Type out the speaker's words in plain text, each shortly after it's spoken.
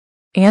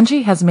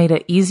Angie has made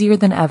it easier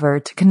than ever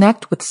to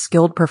connect with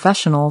skilled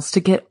professionals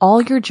to get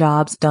all your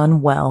jobs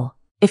done well.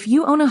 If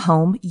you own a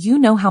home, you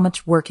know how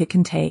much work it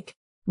can take,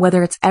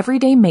 whether it's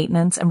everyday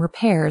maintenance and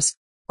repairs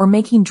or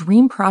making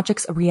dream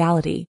projects a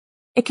reality.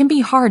 It can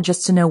be hard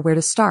just to know where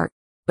to start,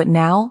 but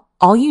now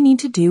all you need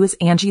to do is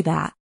Angie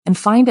that and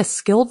find a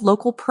skilled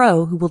local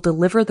pro who will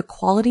deliver the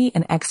quality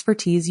and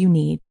expertise you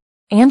need.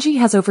 Angie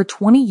has over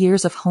 20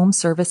 years of home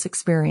service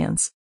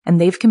experience, and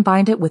they've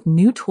combined it with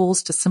new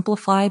tools to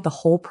simplify the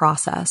whole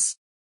process.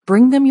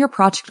 Bring them your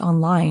project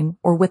online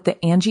or with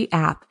the Angie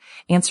app,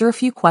 answer a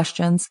few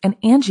questions, and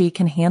Angie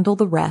can handle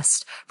the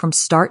rest from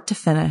start to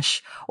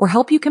finish, or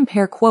help you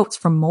compare quotes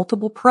from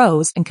multiple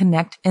pros and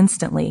connect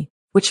instantly,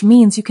 which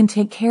means you can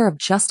take care of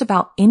just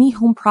about any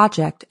home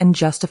project in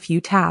just a few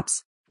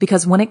taps.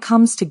 Because when it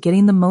comes to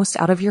getting the most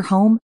out of your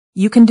home,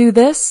 you can do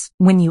this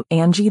when you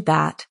Angie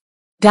that.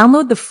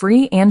 Download the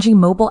free Angie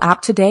mobile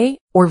app today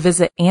or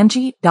visit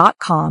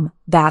Angie.com.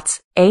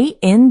 That's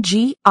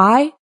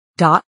ANGI.com.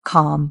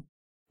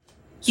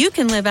 You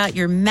can live out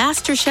your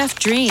MasterChef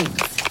dreams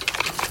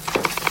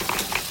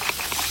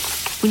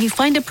when you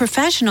find a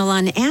professional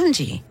on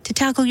Angie to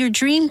tackle your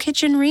dream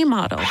kitchen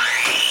remodel.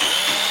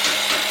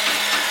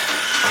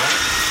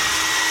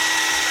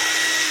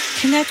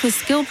 Connect with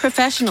skilled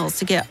professionals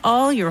to get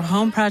all your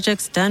home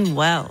projects done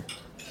well.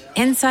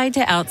 Inside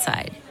to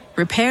outside,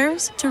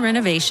 repairs to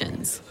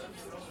renovations.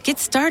 Get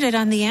started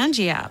on the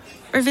Angie app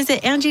or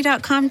visit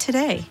Angie.com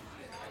today.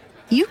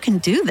 You can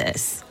do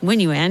this when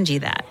you Angie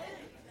that.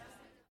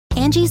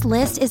 Angie's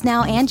List is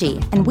now Angie,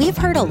 and we've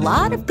heard a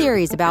lot of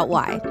theories about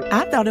why.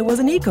 I thought it was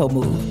an eco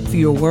move.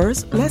 Fewer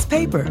words, less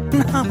paper.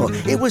 No,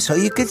 it was so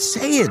you could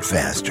say it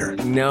faster.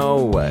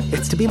 No,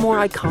 it's to be more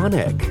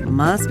iconic.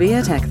 Must be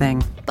a tech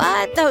thing.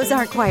 But those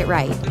aren't quite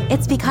right.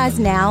 It's because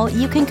now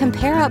you can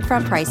compare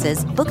upfront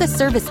prices, book a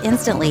service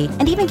instantly,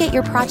 and even get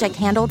your project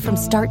handled from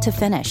start to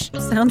finish.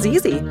 Sounds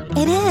easy.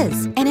 It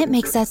is, and it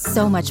makes us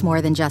so much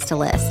more than just a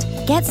list.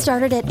 Get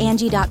started at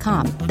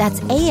Angie.com. That's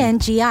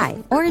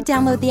ANGI, or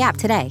download the app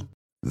today.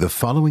 The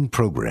following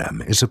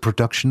program is a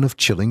production of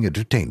Chilling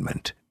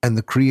Entertainment and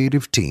the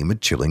creative team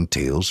at Chilling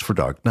Tales for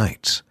Dark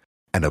Nights,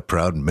 and a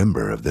proud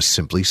member of the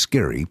Simply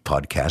Scary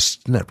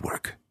Podcasts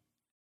Network.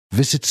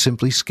 Visit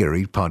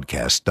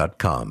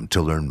simplyscarypodcast.com to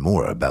learn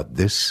more about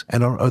this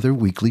and our other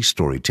weekly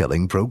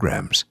storytelling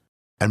programs,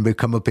 and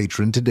become a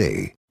patron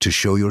today to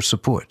show your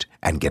support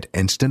and get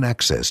instant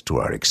access to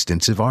our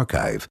extensive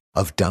archive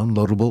of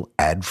downloadable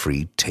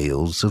ad-free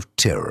tales of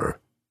terror.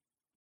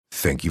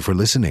 Thank you for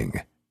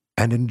listening,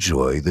 and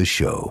enjoy the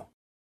show.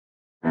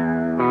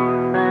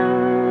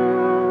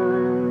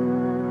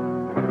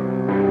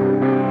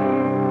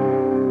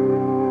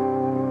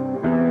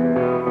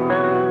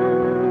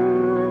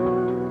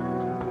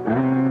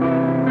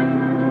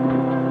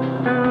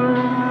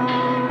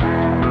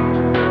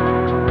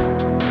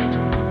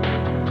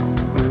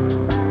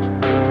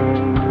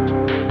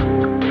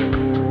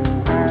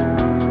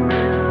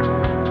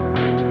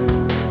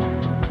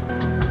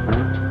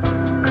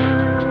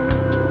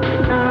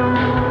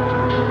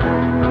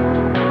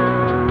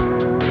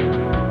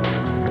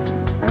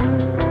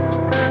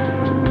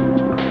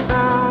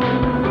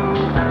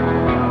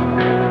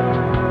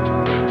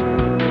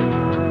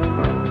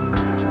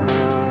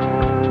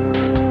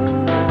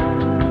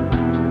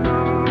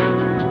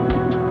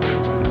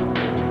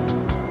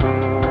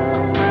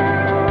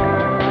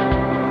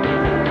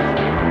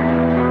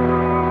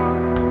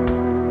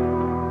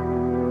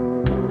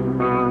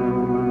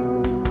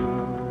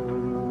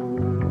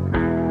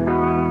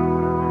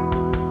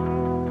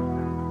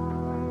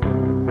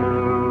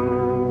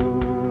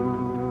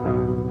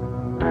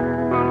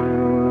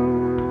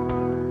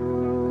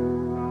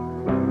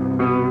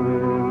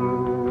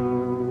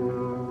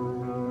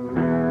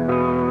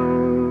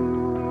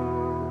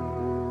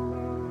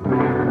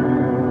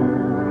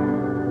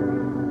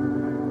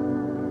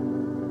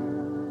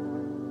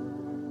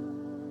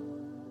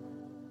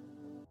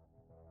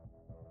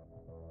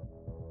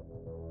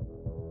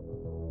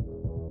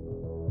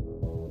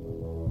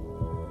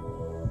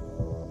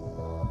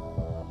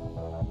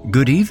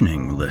 Good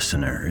evening,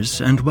 listeners,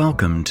 and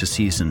welcome to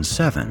Season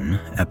 7,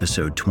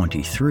 Episode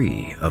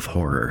 23 of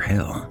Horror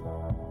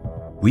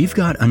Hill. We've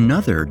got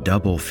another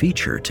double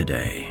feature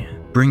today,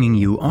 bringing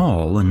you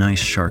all a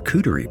nice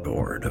charcuterie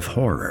board of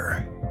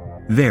horror.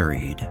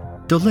 Varied,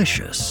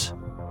 delicious,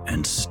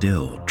 and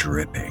still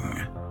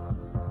dripping.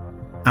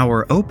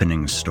 Our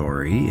opening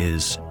story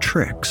is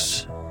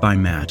Tricks by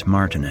Matt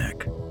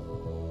Martinek.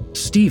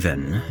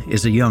 Stephen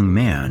is a young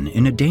man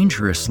in a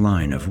dangerous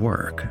line of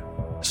work,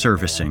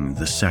 servicing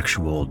the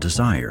sexual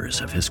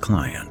desires of his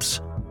clients.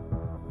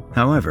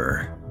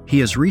 However, he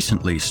has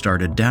recently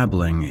started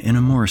dabbling in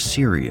a more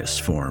serious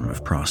form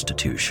of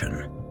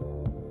prostitution.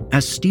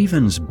 As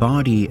Stephen's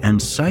body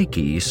and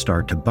psyche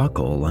start to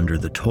buckle under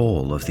the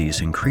toll of these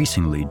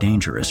increasingly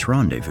dangerous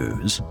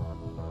rendezvous,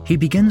 he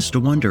begins to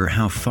wonder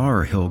how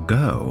far he'll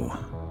go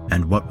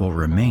and what will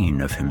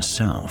remain of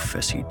himself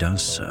as he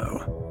does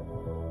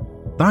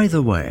so. By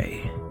the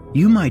way,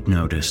 you might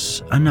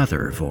notice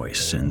another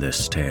voice in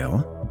this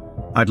tale.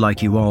 I'd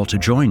like you all to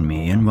join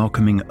me in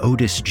welcoming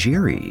Otis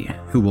Geary,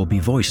 who will be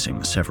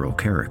voicing several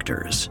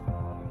characters.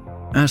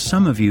 As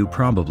some of you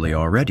probably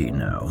already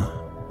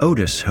know,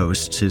 Otis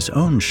hosts his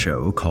own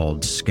show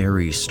called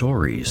Scary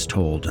Stories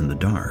Told in the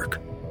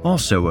Dark,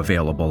 also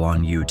available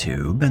on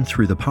YouTube and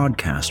through the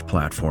podcast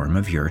platform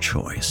of your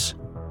choice.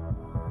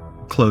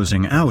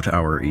 Closing out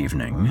our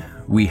evening,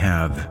 we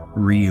have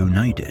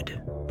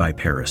Reunited by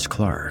Paris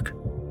Clark.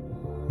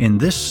 In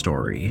this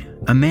story,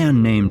 a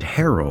man named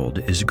Harold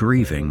is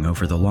grieving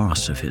over the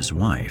loss of his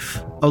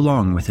wife,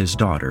 along with his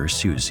daughter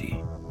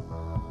Susie.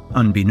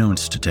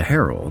 Unbeknownst to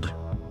Harold,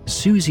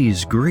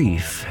 Susie's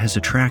grief has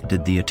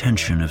attracted the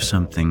attention of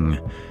something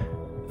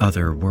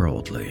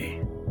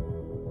otherworldly,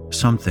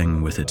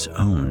 something with its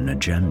own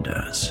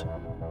agendas.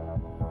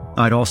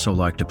 I'd also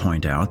like to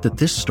point out that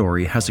this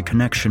story has a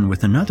connection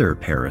with another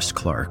Paris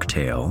Clark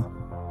tale,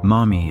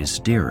 Mommy's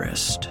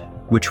Dearest,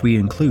 which we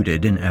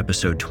included in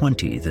episode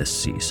 20 this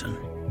season.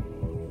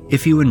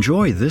 If you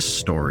enjoy this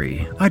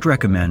story, I'd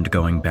recommend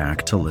going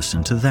back to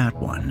listen to that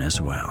one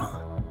as well.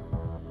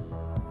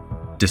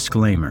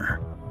 Disclaimer: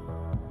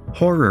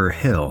 Horror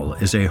Hill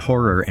is a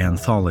horror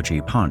anthology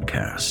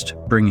podcast,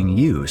 bringing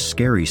you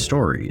scary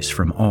stories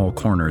from all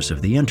corners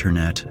of the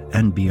internet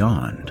and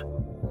beyond.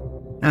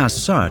 As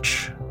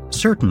such,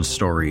 certain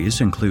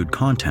stories include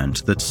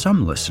content that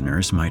some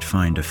listeners might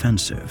find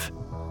offensive.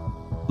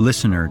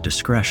 Listener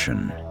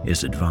discretion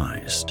is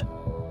advised.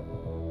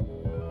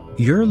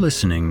 You're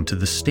listening to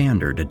the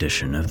standard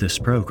edition of this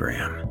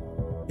program.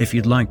 If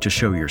you'd like to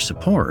show your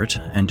support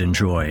and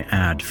enjoy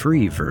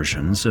ad-free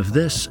versions of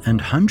this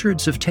and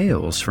hundreds of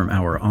tales from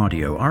our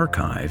audio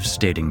archives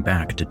dating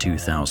back to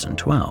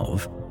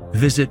 2012,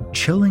 visit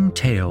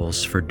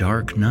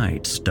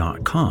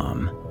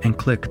chillingtalesfordarknights.com and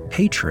click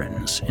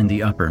Patrons in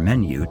the upper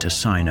menu to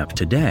sign up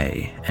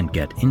today and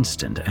get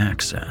instant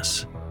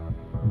access.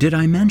 Did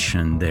I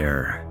mention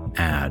they're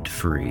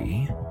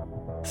ad-free?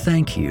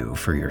 Thank you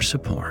for your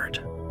support.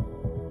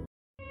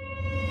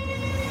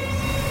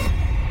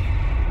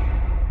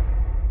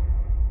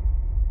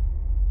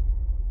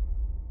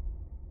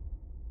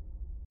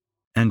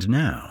 And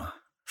now,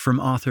 from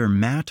author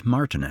Matt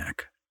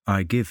Martinek,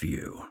 I give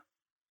you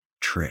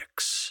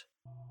Tricks.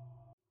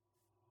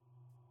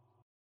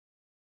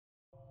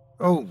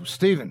 Oh,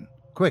 Stephen,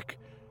 quick.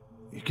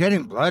 You're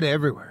getting blood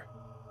everywhere.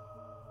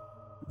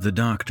 The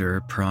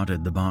doctor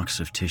prodded the box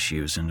of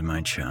tissues into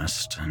my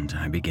chest, and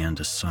I began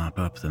to sop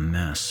up the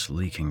mess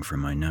leaking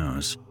from my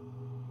nose.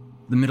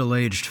 The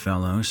middle-aged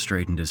fellow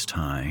straightened his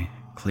tie,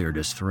 cleared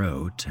his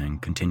throat,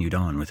 and continued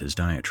on with his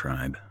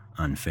diatribe,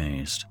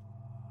 unfazed.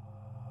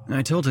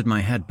 I tilted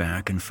my head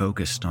back and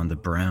focused on the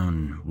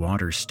brown,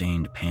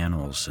 water-stained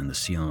panels in the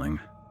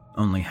ceiling,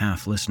 only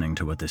half listening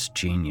to what this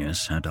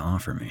genius had to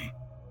offer me.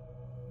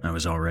 I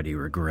was already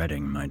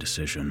regretting my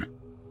decision.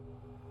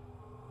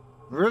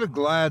 I'm really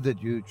glad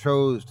that you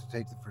chose to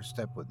take the first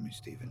step with me,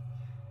 Stephen.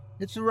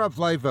 It's a rough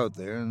life out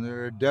there, and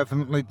there are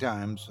definitely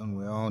times when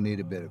we all need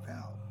a bit of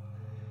help.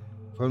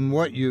 From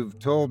what you've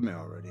told me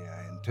already,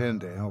 I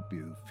intend to help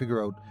you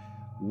figure out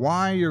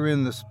why you're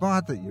in the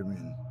spot that you're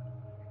in.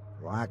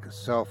 Lack of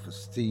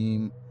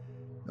self-esteem,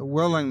 a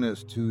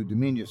willingness to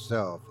demean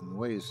yourself in the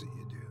ways that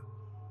you do.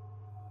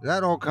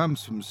 That all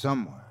comes from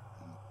somewhere,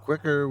 and the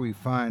quicker we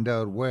find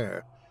out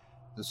where,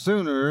 the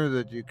sooner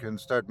that you can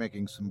start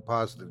making some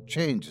positive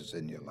changes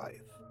in your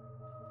life.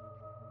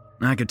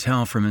 I could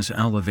tell from his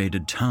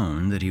elevated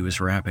tone that he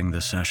was wrapping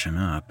the session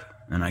up,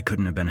 and I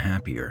couldn't have been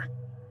happier.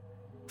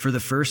 For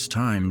the first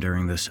time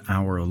during this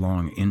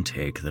hour-long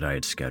intake that I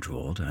had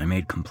scheduled, I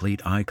made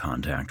complete eye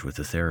contact with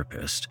the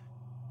therapist,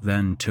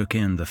 then took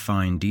in the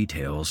fine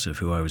details of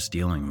who I was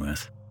dealing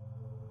with.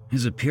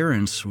 His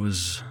appearance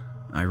was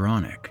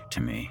ironic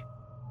to me.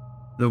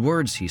 The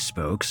words he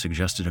spoke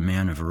suggested a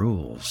man of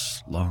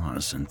rules,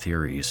 laws, and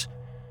theories,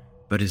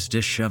 but his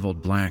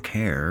disheveled black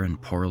hair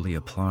and poorly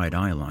applied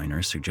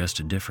eyeliner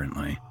suggested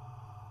differently.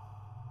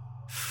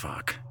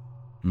 Fuck.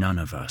 None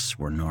of us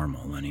were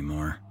normal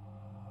anymore.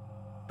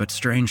 But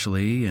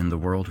strangely, in the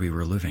world we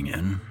were living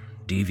in,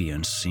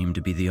 deviance seemed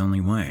to be the only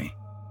way.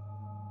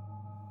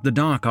 The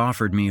doc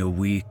offered me a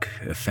weak,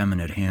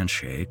 effeminate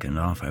handshake, and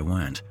off I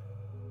went.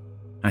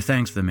 I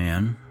thanked the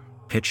man,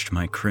 pitched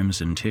my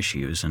crimson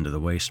tissues into the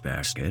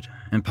wastebasket,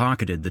 and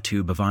pocketed the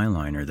tube of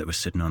eyeliner that was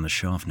sitting on the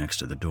shelf next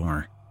to the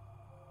door.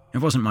 It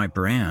wasn't my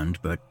brand,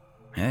 but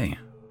hey,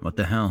 what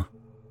the hell?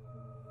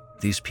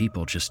 These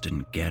people just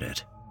didn't get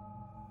it.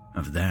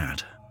 Of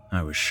that,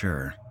 I was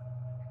sure.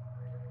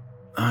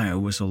 I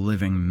was a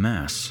living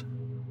mess,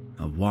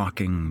 a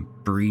walking,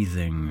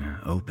 breathing,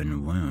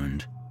 open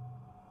wound.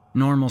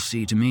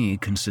 Normalcy to me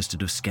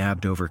consisted of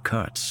scabbed-over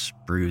cuts,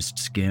 bruised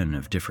skin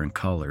of different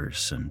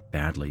colors, and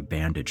badly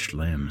bandaged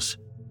limbs.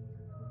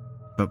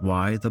 But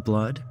why the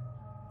blood?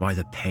 Why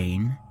the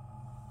pain?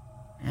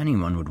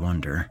 Anyone would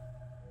wonder.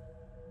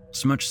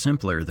 It's much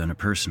simpler than a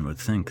person would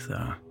think,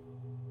 though.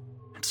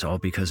 It's all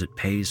because it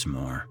pays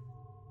more.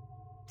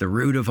 The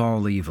root of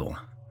all evil,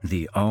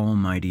 the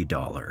almighty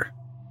dollar.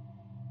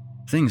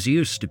 Things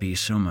used to be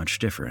so much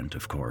different,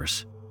 of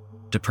course.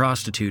 To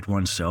prostitute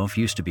oneself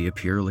used to be a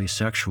purely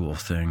sexual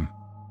thing.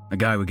 A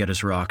guy would get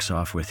his rocks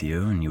off with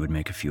you and you would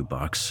make a few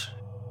bucks.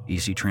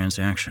 Easy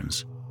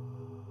transactions.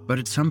 But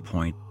at some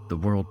point, the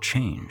world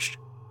changed.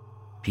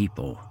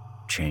 People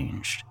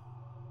changed.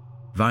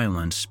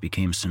 Violence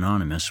became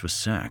synonymous with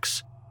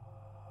sex.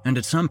 And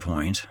at some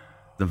point,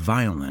 the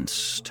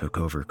violence took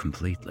over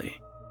completely.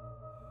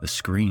 The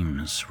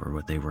screams were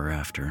what they were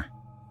after.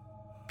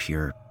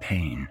 Pure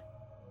pain.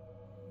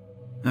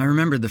 I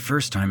remember the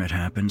first time it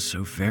happened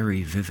so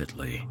very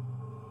vividly.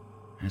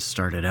 It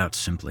started out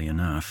simply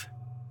enough.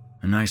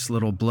 A nice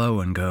little blow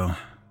and go,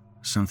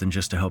 something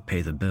just to help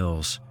pay the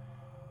bills.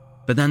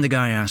 But then the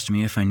guy asked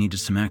me if I needed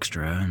some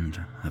extra, and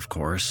of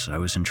course, I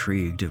was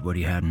intrigued at what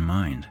he had in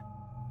mind.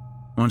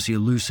 Once he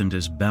loosened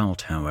his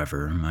belt,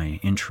 however, my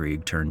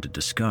intrigue turned to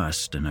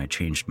disgust and I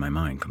changed my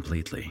mind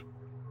completely.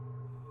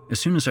 As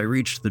soon as I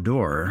reached the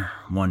door,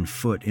 1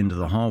 foot into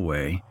the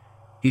hallway,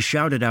 he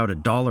shouted out a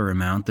dollar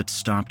amount that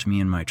stopped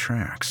me in my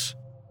tracks.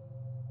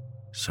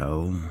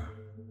 So,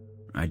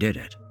 I did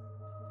it.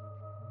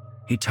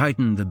 He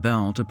tightened the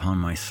belt upon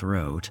my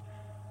throat,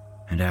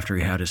 and after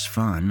he had his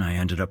fun, I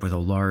ended up with a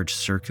large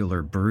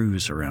circular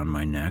bruise around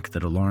my neck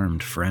that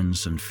alarmed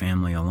friends and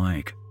family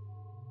alike.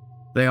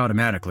 They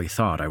automatically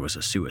thought I was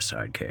a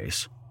suicide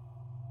case.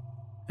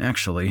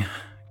 Actually,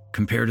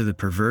 compared to the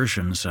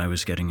perversions I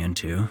was getting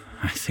into,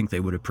 I think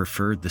they would have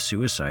preferred the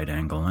suicide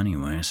angle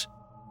anyways.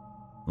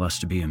 Less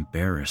to be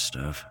embarrassed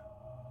of.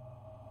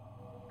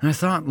 I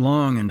thought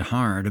long and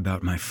hard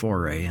about my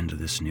foray into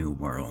this new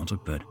world,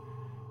 but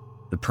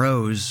the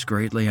pros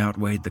greatly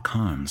outweighed the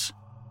cons.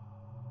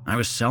 I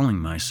was selling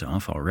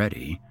myself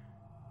already.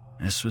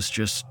 This was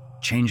just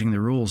changing the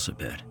rules a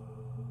bit.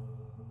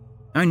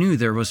 I knew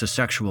there was a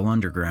sexual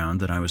underground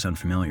that I was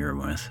unfamiliar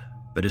with,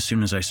 but as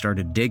soon as I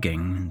started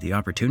digging, the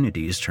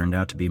opportunities turned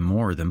out to be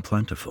more than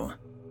plentiful.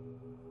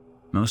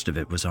 Most of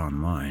it was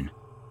online.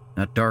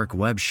 That dark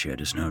web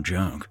shit is no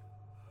joke.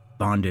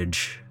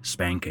 Bondage,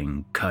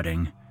 spanking,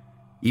 cutting,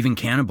 even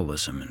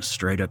cannibalism and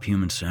straight-up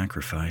human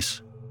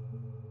sacrifice.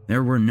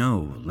 There were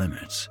no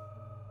limits.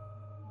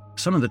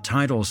 Some of the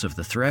titles of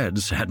the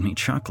threads had me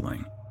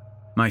chuckling.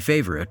 My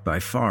favorite, by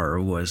far,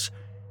 was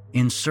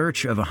 "In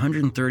Search of a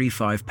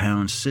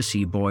 135-pound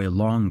sissy boy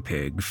long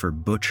pig for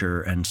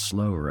butcher and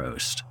slow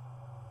roast."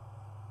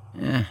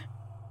 A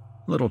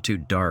little too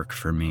dark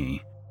for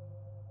me.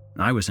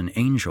 I was an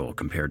angel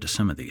compared to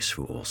some of these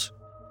fools.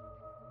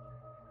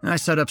 I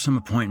set up some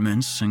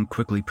appointments and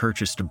quickly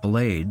purchased a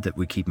blade that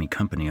would keep me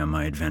company on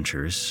my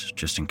adventures,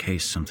 just in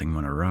case something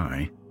went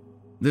awry.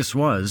 This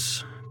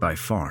was, by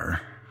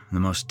far, the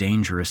most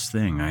dangerous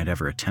thing I had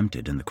ever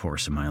attempted in the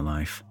course of my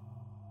life.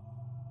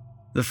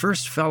 The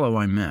first fellow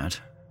I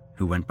met,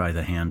 who went by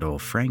the handle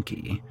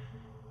Frankie,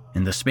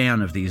 in the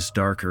span of these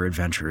darker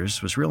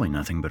adventures was really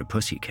nothing but a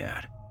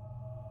pussycat.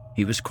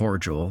 He was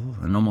cordial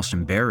and almost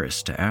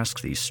embarrassed to ask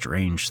these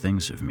strange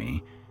things of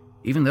me,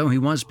 even though he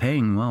was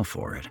paying well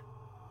for it.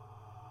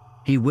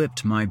 He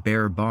whipped my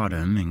bare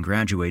bottom and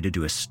graduated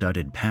to a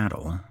studded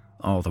paddle,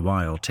 all the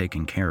while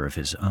taking care of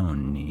his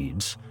own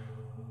needs.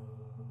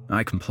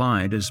 I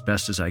complied as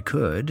best as I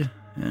could,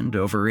 and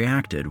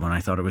overreacted when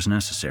I thought it was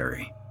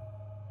necessary.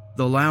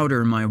 The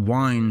louder my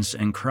whines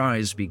and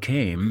cries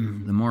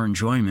became, the more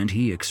enjoyment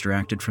he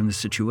extracted from the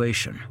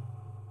situation.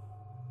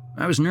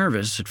 I was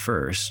nervous at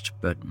first,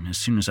 but as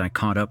soon as I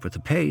caught up with the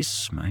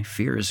pace, my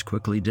fears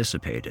quickly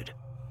dissipated.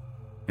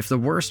 If the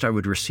worst I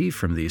would receive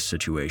from these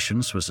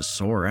situations was a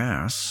sore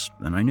ass,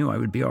 then I knew I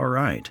would be all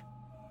right.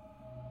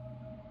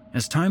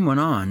 As time went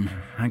on,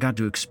 I got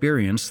to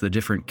experience the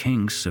different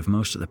kinks of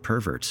most of the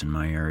perverts in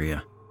my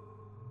area.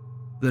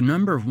 The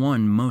number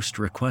one most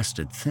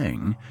requested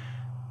thing,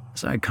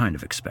 as I kind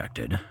of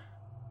expected,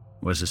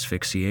 was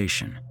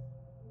asphyxiation.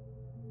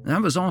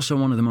 That was also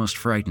one of the most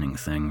frightening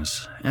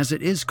things, as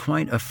it is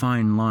quite a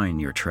fine line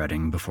you're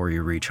treading before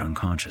you reach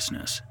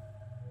unconsciousness.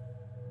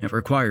 It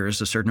requires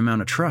a certain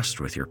amount of trust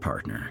with your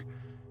partner,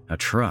 a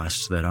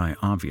trust that I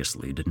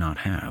obviously did not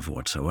have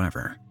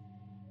whatsoever.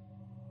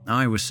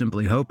 I was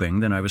simply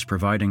hoping that I was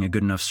providing a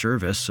good enough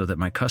service so that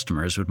my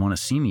customers would want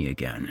to see me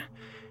again,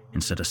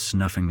 instead of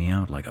snuffing me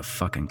out like a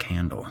fucking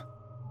candle.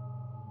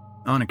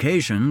 On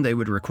occasion, they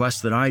would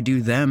request that I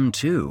do them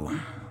too,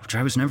 which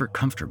I was never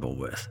comfortable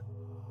with.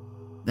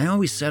 They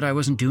always said I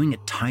wasn't doing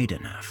it tight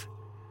enough,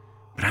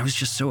 but I was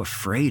just so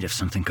afraid of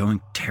something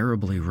going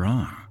terribly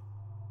wrong.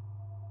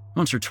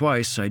 Once or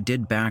twice, I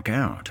did back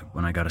out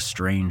when I got a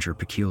strange or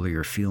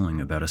peculiar feeling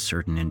about a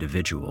certain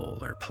individual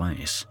or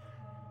place.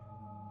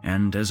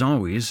 And as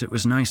always, it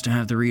was nice to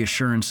have the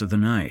reassurance of the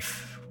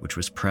knife, which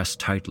was pressed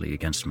tightly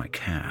against my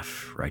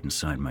calf, right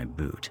inside my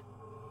boot.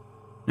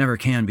 Never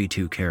can be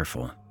too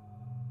careful,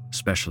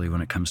 especially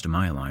when it comes to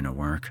my line of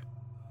work.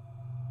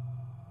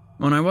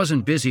 When I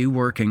wasn't busy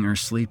working or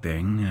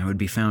sleeping, I would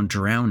be found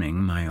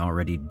drowning my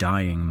already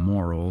dying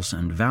morals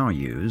and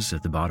values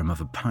at the bottom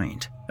of a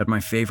pint at my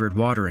favorite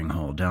watering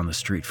hole down the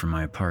street from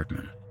my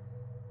apartment.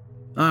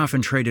 I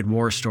often traded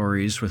war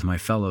stories with my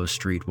fellow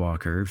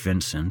streetwalker,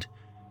 Vincent,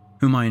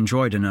 whom I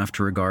enjoyed enough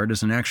to regard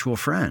as an actual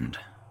friend,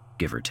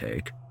 give or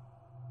take.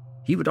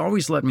 He would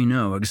always let me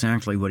know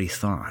exactly what he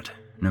thought,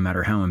 no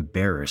matter how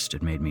embarrassed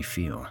it made me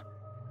feel.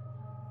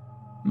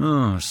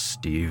 "Oh,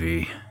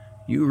 Stevie,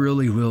 you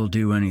really will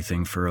do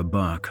anything for a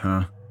buck,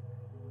 huh?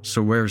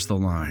 So where's the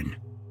line?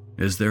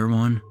 Is there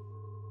one?"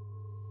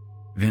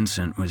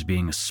 Vincent was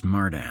being a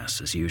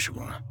smartass as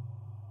usual.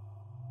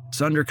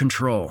 "It's under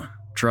control,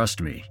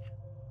 trust me.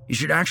 You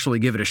should actually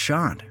give it a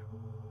shot.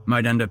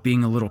 Might end up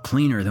being a little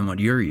cleaner than what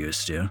you're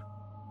used to.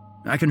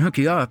 I can hook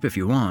you up if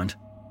you want."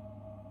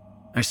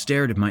 I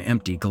stared at my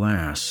empty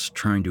glass,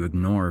 trying to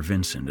ignore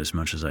Vincent as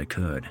much as I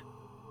could.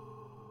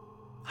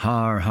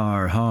 "Har,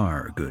 har,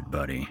 har, good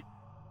buddy.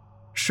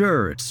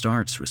 Sure, it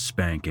starts with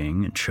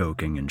spanking and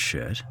choking and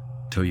shit,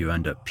 till you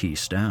end up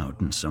pieced out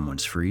in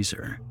someone's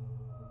freezer.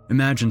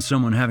 Imagine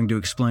someone having to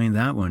explain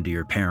that one to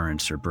your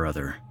parents or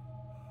brother.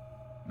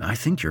 I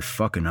think you're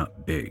fucking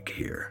up big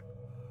here.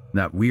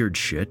 That weird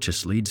shit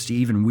just leads to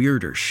even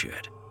weirder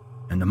shit,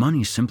 and the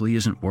money simply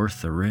isn't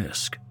worth the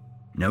risk.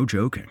 No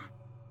joking."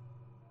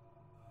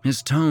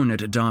 His tone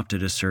had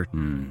adopted a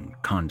certain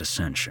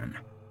condescension.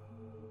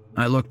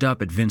 I looked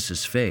up at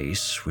Vince's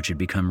face, which had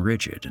become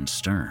rigid and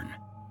stern.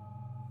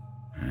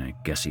 I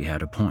guess he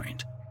had a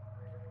point.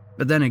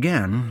 But then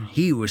again,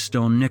 he was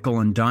still nickel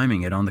and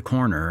diming it on the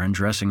corner and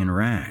dressing in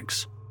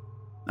rags.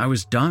 I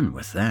was done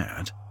with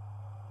that.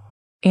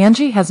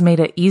 Angie has made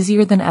it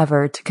easier than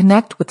ever to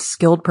connect with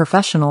skilled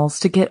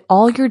professionals to get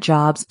all your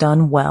jobs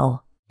done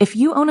well. If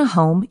you own a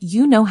home,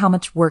 you know how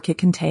much work it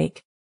can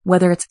take,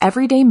 whether it's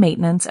everyday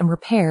maintenance and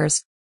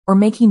repairs or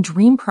making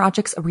dream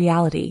projects a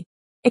reality.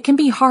 It can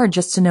be hard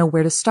just to know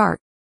where to start,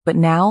 but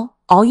now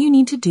all you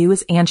need to do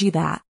is Angie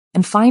that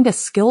and find a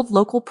skilled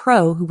local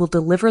pro who will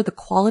deliver the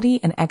quality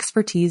and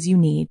expertise you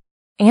need.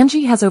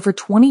 Angie has over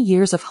 20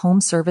 years of home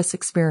service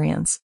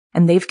experience,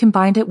 and they've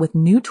combined it with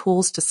new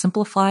tools to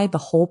simplify the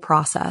whole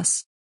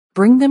process.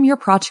 Bring them your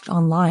project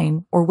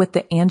online or with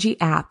the Angie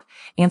app,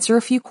 answer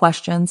a few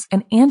questions,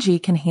 and Angie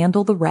can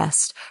handle the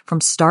rest from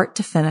start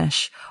to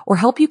finish or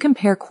help you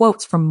compare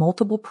quotes from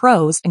multiple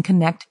pros and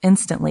connect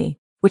instantly,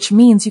 which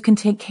means you can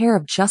take care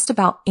of just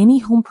about any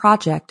home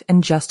project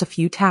in just a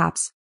few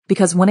taps.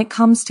 Because when it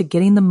comes to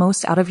getting the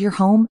most out of your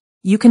home,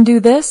 you can do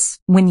this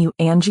when you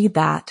Angie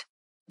that.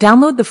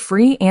 Download the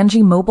free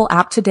Angie mobile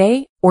app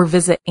today or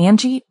visit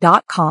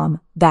Angie.com.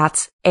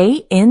 That's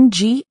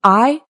ANGI.com.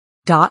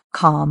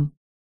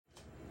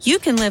 You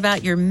can live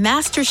out your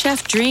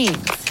MasterChef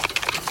dreams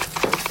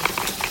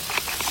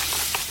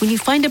when you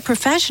find a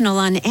professional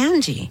on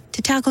Angie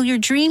to tackle your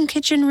dream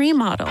kitchen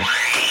remodel.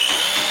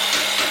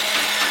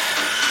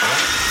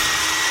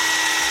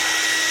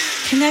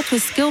 Connect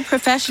with skilled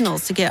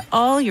professionals to get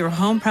all your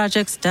home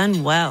projects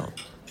done well.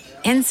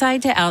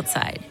 Inside to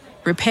outside,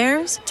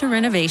 repairs to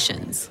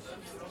renovations.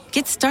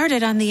 Get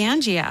started on the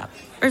Angie app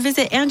or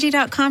visit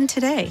Angie.com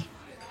today.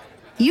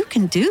 You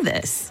can do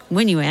this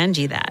when you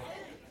Angie that.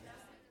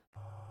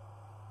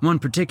 One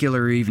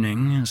particular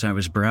evening, as I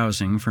was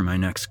browsing for my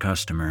next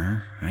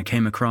customer, I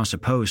came across a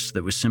post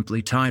that was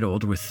simply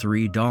titled with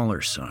 3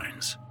 dollar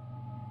signs.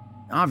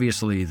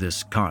 Obviously,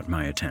 this caught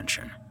my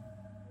attention.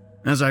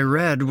 As I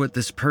read what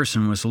this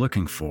person was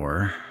looking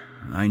for,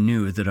 I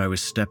knew that I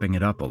was stepping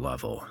it up a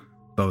level,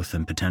 both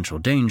in potential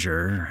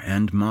danger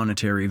and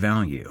monetary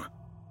value.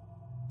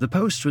 The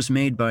post was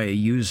made by a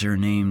user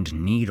named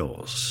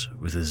Needles,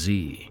 with a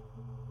Z,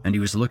 and he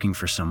was looking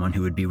for someone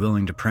who would be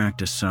willing to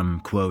practice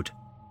some, quote,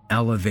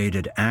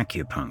 elevated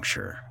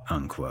acupuncture,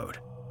 unquote,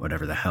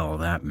 whatever the hell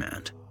that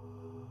meant.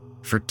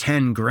 For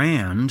 10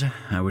 grand,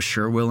 I was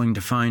sure willing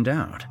to find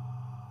out.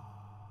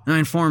 I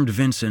informed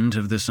Vincent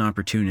of this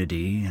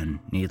opportunity, and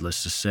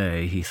needless to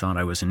say, he thought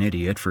I was an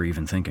idiot for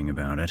even thinking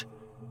about it.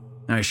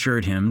 I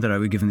assured him that I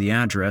would give him the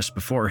address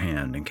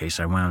beforehand in case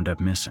I wound up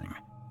missing.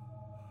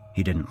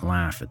 He didn't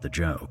laugh at the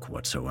joke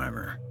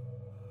whatsoever.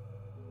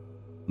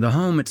 The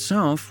home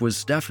itself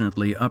was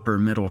definitely upper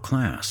middle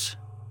class.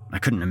 I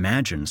couldn't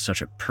imagine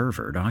such a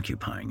pervert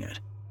occupying it.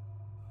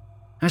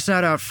 I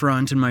sat out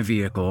front in my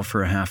vehicle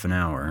for a half an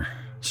hour,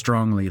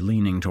 strongly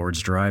leaning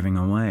towards driving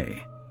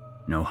away.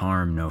 No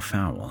harm, no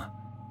foul.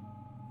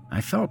 I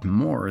felt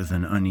more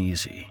than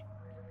uneasy.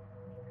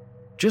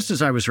 Just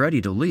as I was ready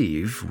to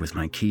leave, with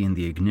my key in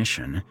the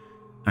ignition,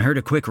 I heard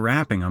a quick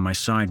rapping on my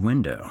side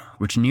window,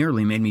 which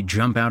nearly made me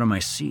jump out of my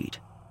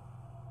seat.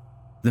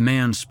 The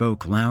man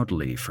spoke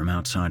loudly from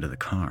outside of the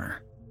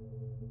car.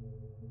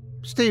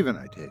 "Stephen,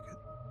 I take it.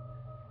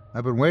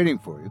 I've been waiting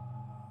for you.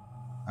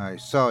 I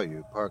saw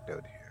you parked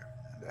out here,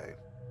 and I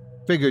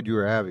figured you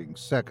were having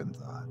second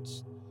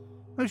thoughts.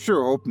 I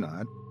sure hope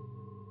not."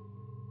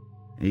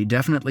 He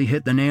definitely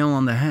hit the nail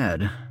on the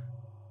head.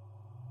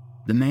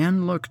 The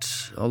man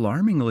looked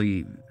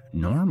alarmingly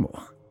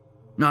normal.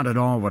 Not at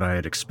all what I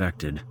had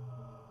expected.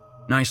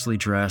 Nicely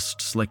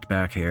dressed, slicked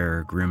back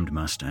hair, groomed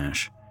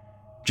mustache.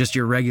 Just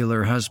your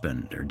regular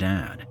husband or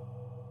dad.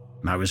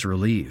 I was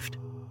relieved.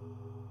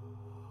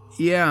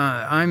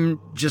 "Yeah, I'm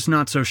just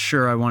not so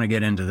sure I want to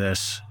get into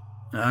this.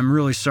 I'm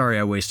really sorry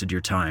I wasted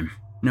your time.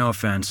 No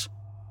offense."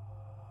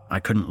 I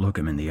couldn't look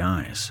him in the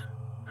eyes.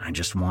 I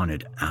just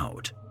wanted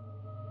out.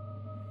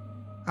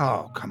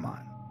 Oh, come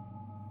on.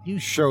 You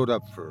showed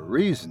up for a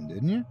reason,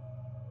 didn't you?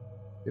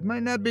 It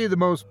might not be the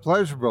most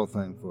pleasurable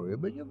thing for you,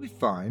 but you'll be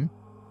fine.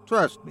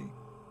 Trust me.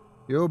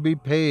 You'll be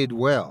paid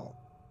well.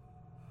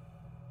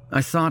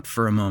 I thought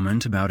for a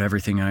moment about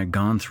everything I'd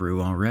gone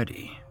through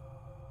already.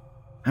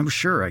 I was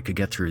sure I could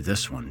get through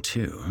this one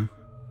too,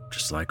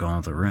 just like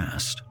all the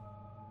rest.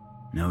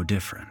 No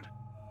different.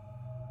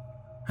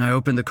 I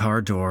opened the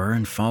car door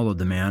and followed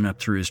the man up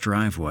through his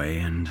driveway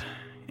and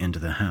into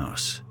the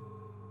house.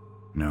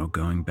 No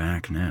going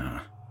back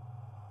now.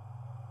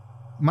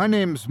 My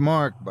name's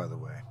Mark, by the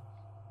way.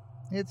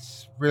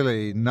 It's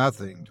really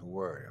nothing to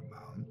worry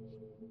about.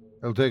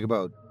 It'll take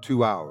about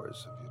 2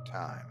 hours of your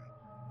time.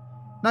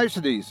 Nice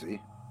and easy.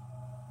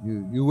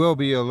 You will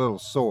be a little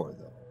sore,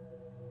 though.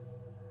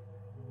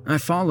 I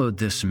followed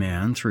this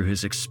man through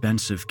his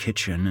expensive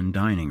kitchen and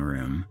dining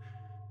room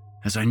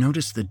as I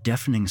noticed the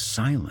deafening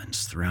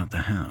silence throughout the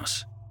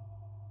house.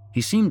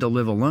 He seemed to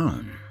live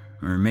alone,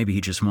 or maybe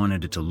he just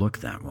wanted it to look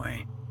that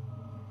way.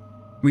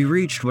 We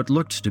reached what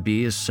looked to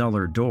be his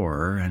cellar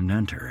door and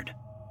entered.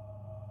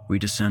 We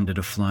descended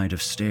a flight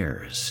of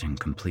stairs in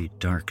complete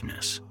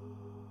darkness.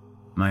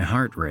 My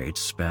heart rate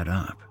sped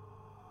up.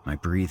 My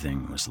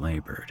breathing was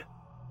labored.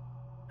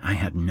 I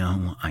had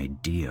no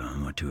idea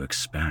what to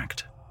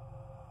expect.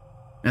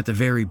 At the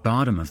very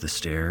bottom of the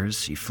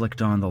stairs, he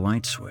flicked on the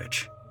light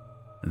switch.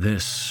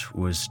 This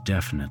was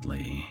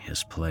definitely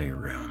his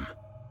playroom.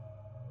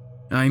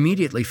 I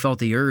immediately felt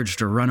the urge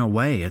to run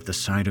away at the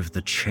sight of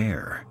the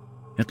chair.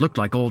 It looked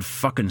like old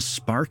fucking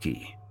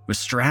Sparky, with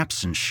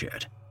straps and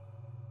shit.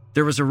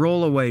 There was a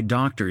rollaway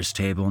doctor's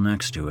table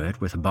next to it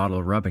with a bottle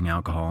of rubbing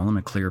alcohol and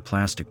a clear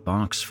plastic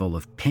box full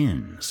of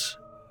pins,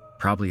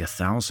 probably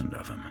 1,000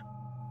 of them.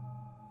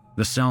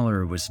 The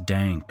cellar was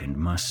dank and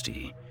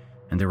musty,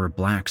 and there were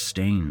black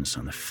stains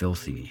on the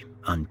filthy,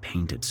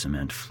 unpainted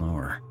cement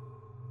floor.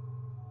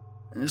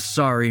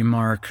 "Sorry,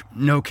 Mark.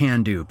 No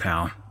can do,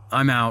 pal.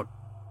 I'm out."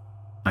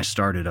 I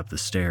started up the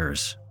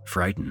stairs,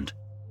 frightened.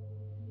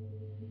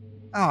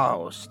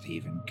 Oh,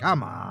 Stephen,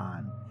 come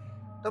on.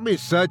 Don't be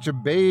such a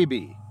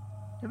baby.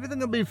 Everything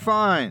will be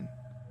fine.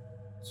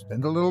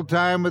 Spend a little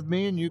time with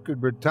me and you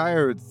could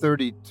retire at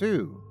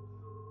 32.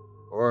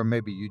 Or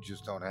maybe you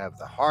just don't have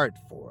the heart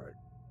for it.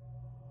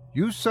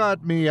 You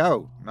sought me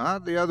out,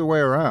 not the other way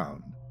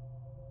around.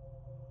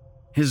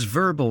 His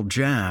verbal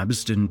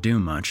jabs didn't do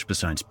much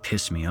besides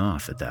piss me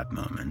off at that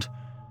moment.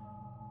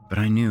 But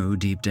I knew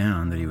deep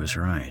down that he was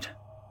right.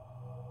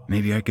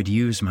 Maybe I could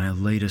use my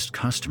latest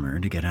customer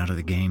to get out of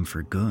the game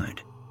for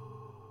good.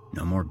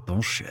 No more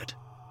bullshit.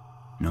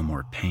 No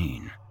more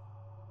pain.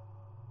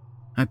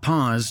 I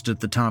paused at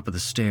the top of the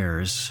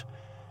stairs,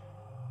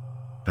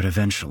 but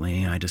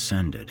eventually I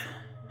descended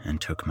and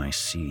took my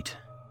seat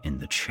in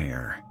the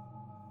chair.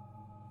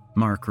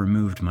 Mark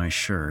removed my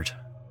shirt,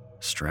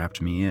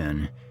 strapped me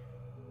in,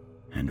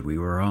 and we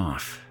were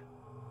off.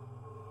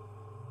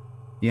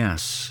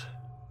 Yes,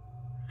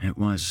 it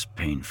was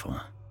painful.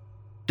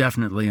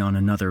 Definitely on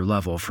another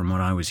level from what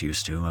I was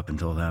used to up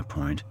until that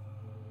point.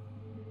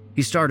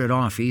 He started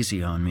off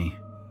easy on me,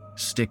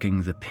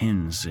 sticking the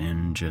pins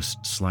in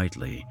just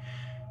slightly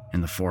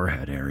in the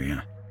forehead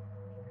area.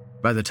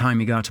 By the time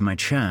he got to my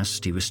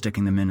chest, he was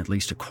sticking them in at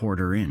least a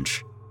 1/4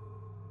 inch.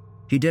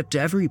 He dipped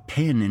every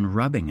pin in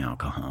rubbing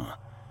alcohol,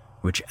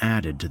 which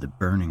added to the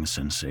burning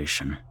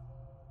sensation.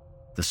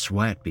 The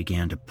sweat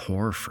began to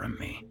pour from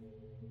me.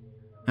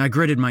 I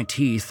gritted my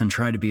teeth and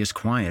tried to be as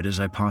quiet as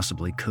I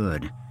possibly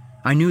could.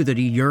 I knew that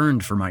he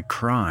yearned for my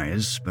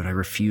cries, but I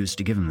refused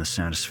to give him the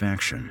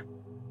satisfaction.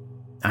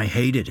 I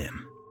hated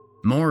him,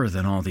 more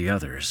than all the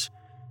others,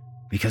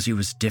 because he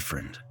was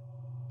different.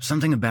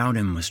 Something about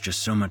him was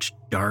just so much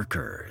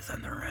darker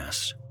than the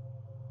rest.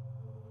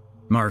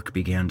 Mark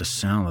began to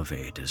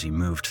salivate as he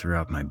moved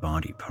throughout my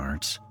body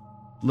parts,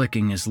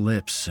 licking his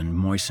lips and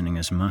moistening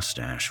his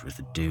mustache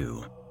with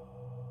dew.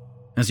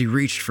 As he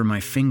reached for my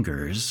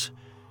fingers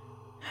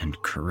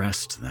and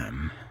caressed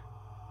them,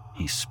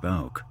 he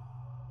spoke.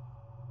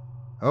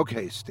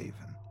 Okay,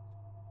 Stephen.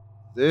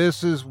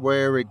 This is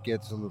where it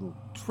gets a little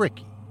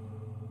tricky.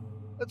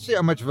 Let's see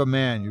how much of a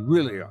man you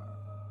really are.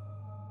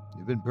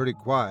 You've been pretty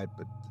quiet,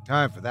 but the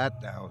time for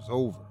that now is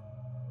over.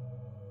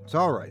 It's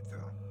all right,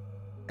 though.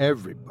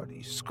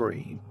 Everybody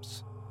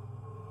screams.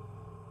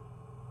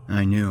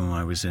 I knew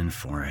I was in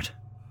for it.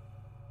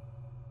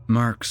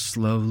 Mark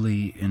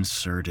slowly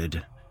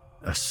inserted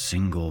a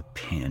single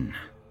pin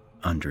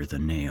under the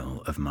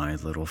nail of my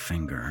little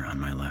finger on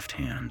my left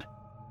hand.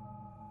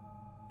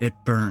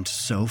 It burnt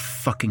so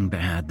fucking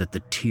bad that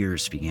the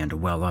tears began to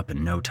well up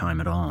in no time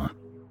at all.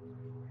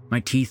 My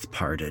teeth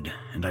parted,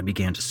 and I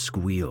began to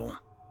squeal.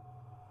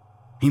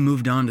 He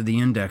moved on to the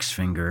index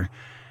finger,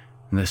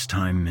 this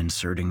time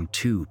inserting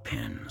 2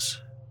 pins,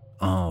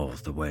 all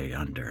the way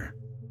under.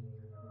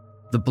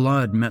 The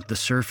blood met the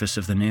surface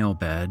of the nail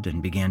bed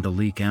and began to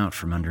leak out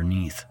from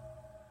underneath.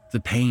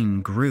 The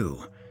pain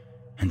grew,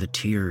 and the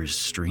tears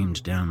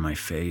streamed down my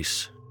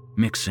face,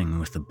 mixing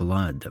with the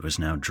blood that was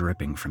now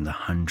dripping from the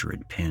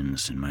 100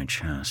 pins in my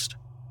chest.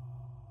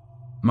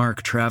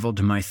 Mark traveled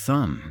to my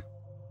thumb,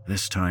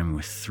 this time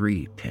with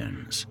 3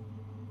 pins.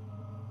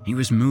 He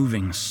was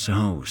moving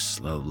so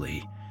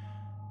slowly,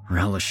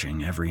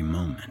 relishing every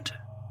moment,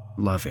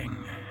 loving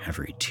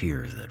every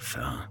tear that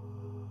fell.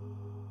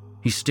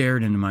 He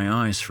stared into my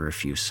eyes for a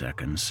few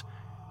seconds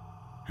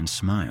and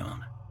smiled.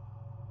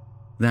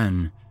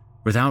 Then,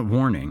 without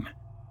warning,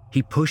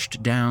 he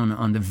pushed down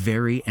on the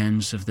very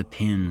ends of the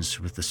pins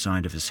with the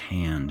side of his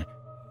hand,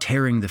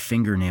 tearing the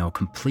fingernail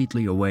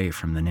completely away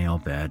from the nail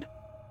bed.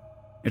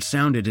 It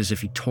sounded as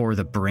if he tore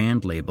the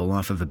brand label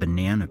off of a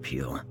banana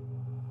peel.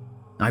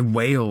 I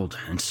wailed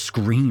and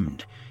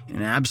screamed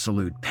in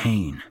absolute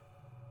pain.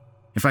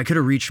 If I could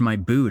have reached my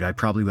boot, I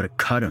probably would have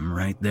cut him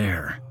right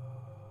there.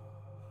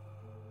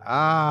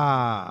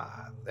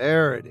 Ah,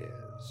 there it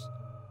is.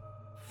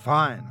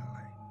 Finally.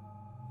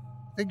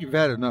 I think you've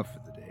had enough for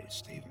the day,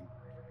 Stephen.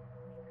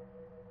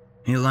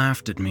 He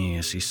laughed at me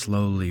as he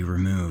slowly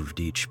removed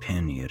each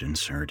pin he had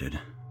inserted,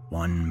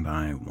 one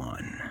by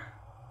one,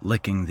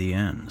 licking the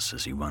ends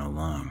as he went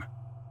along.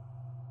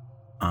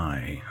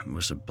 I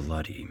was a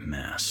bloody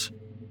mess,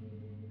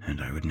 and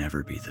I would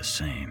never be the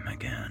same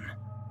again.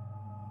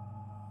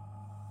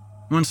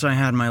 Once I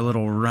had my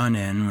little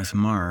run-in with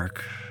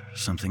Mark,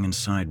 something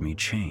inside me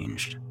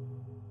changed.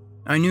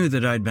 I knew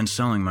that I'd been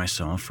selling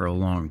myself for a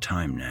long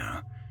time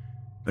now,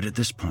 but at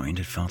this point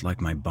it felt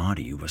like my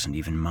body wasn't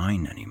even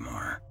mine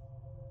anymore.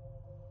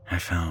 I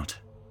felt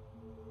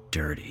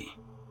dirty.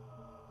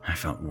 I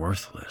felt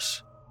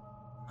worthless,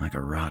 like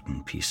a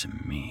rotten piece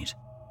of meat.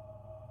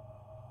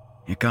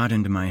 It got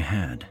into my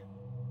head.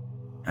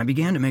 I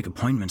began to make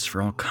appointments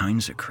for all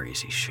kinds of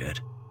crazy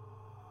shit.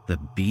 The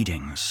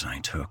beatings I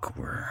took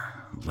were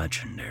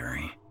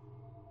legendary.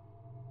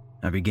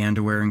 I began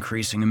to wear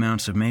increasing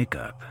amounts of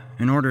makeup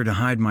in order to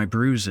hide my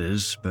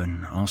bruises, but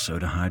also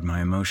to hide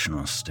my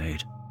emotional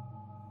state.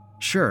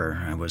 Sure,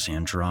 I was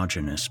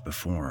androgynous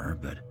before,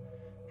 but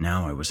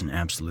now I was an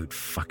absolute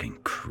fucking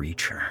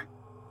creature.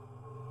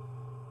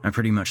 I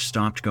pretty much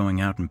stopped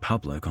going out in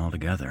public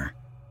altogether.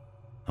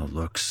 The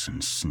looks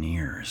and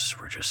sneers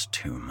were just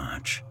too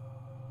much.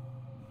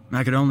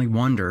 I could only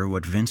wonder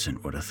what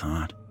Vincent would have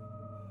thought.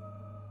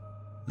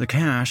 The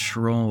cash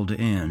rolled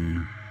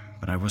in,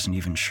 but I wasn't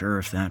even sure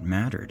if that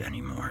mattered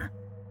anymore.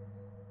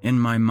 In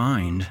my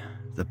mind,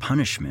 the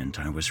punishment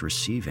I was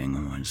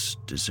receiving was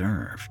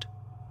deserved.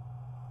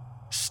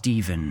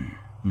 Stephen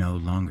no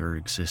longer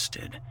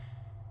existed,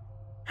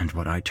 and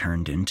what I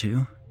turned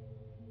into,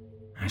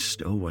 I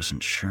still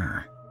wasn't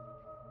sure.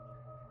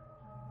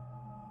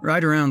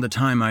 Right around the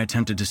time I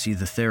attempted to see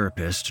the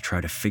therapist to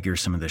try to figure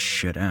some of this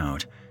shit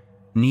out,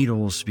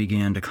 Needles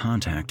began to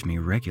contact me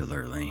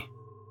regularly,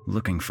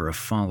 looking for a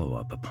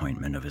follow-up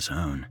appointment of his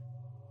own.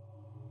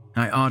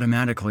 I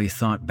automatically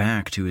thought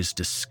back to his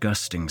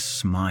disgusting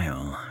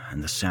smile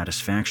and the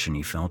satisfaction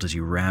he felt as he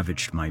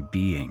ravaged my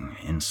being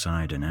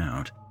inside and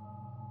out.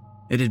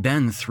 It had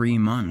been 3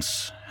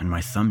 months, and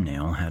my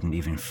thumbnail hadn't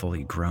even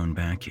fully grown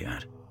back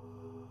yet.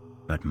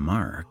 But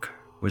Mark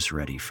was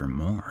ready for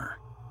more.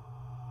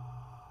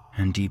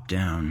 And deep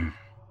down,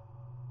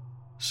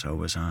 so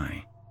was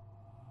I.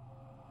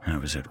 I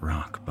was at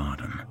rock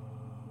bottom.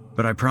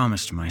 But I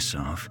promised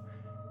myself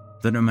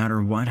that no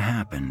matter what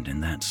happened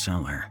in that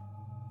cellar,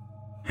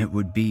 it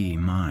would be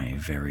my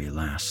very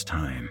last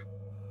time.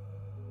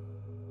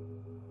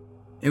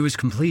 It was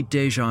complete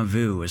déjà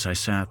vu as I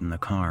sat in the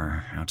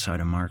car outside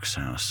of Mark's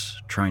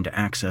house, trying to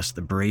access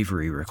the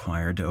bravery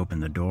required to open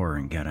the door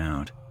and get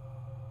out.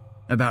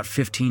 About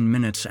 15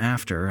 minutes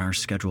after our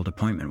scheduled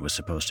appointment was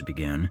supposed to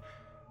begin,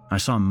 I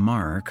saw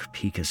Mark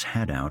peek his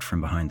head out from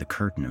behind the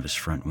curtain of his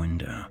front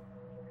window.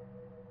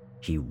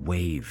 He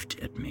waved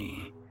at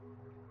me.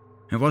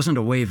 It wasn't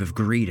a wave of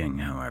greeting,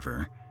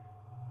 however.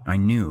 I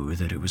knew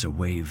that it was a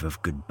wave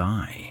of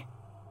goodbye.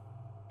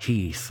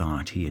 He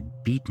thought he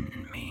had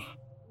beaten me.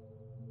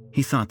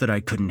 He thought that I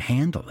couldn't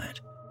handle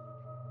it.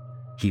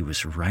 He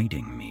was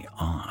writing me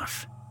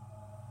off.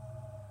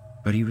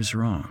 But he was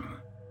wrong.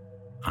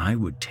 I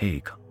would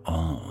take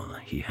all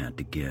he had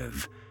to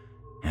give,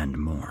 and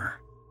more.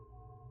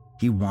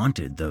 He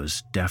wanted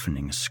those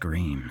deafening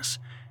screams,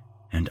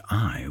 and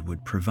I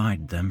would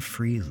provide them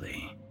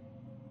freely.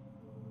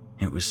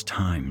 It was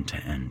time to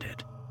end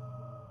it,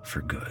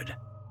 for good.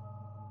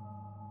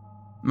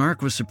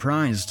 Mark was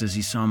surprised as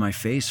he saw my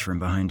face from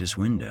behind his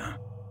window.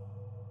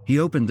 He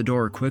opened the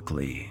door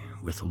quickly,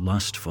 with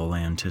lustful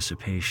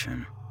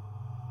anticipation.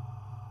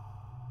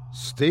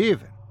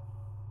 Stephen,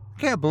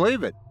 I can't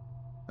believe it.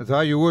 I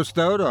thought you wussed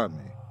out on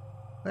me.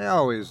 They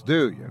always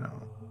do, you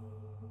know.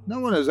 No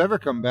one has ever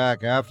come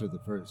back after the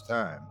first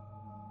time.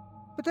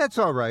 But that's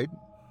all right.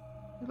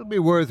 It'll be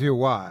worth your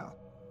while.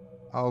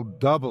 I'll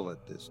double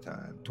it this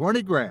time.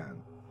 20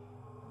 grand.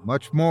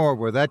 Much more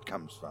where that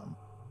comes from.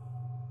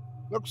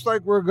 Looks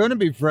like we're going to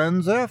be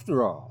friends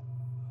after all.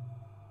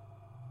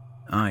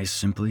 I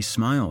simply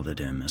smiled at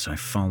him as I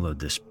followed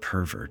this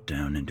pervert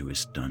down into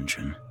his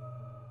dungeon.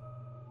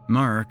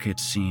 Mark, it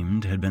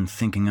seemed, had been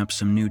thinking up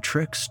some new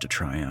tricks to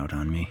try out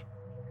on me.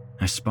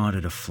 I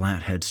spotted a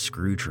flathead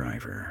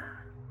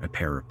screwdriver, a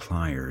pair of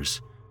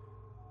pliers,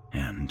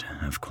 and,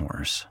 of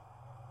course,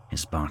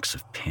 his box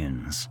of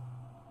pins.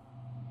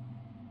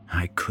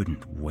 I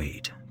couldn't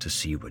wait to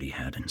see what he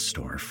had in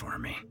store for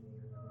me.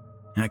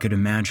 I could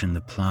imagine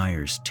the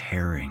pliers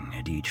tearing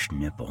at each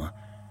nipple,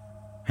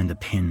 and the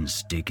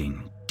pins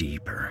digging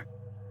deeper,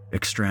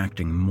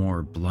 extracting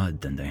more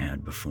blood than they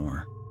had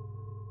before.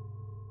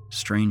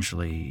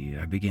 Strangely,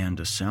 I began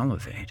to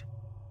salivate.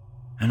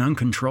 An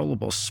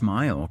uncontrollable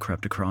smile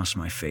crept across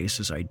my face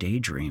as I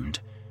daydreamed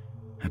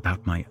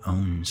about my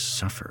own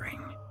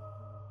suffering.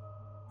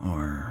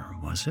 Or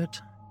was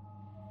it?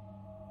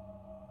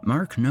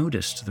 Mark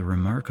noticed the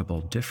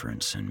remarkable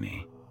difference in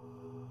me.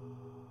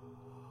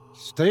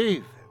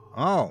 Steve,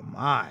 oh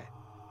my.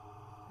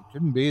 It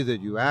couldn't be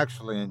that you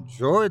actually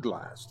enjoyed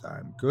last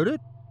time, could it?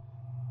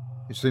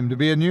 You seem to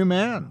be a new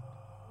man.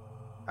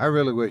 I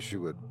really wish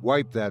you would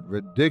wipe that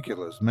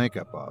ridiculous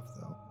makeup off,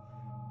 though.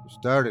 You're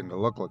starting to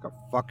look like a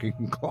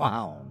fucking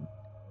clown.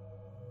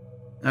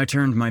 I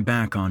turned my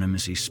back on him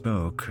as he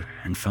spoke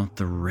and felt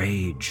the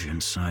rage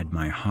inside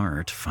my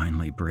heart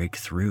finally break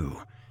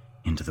through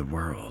into the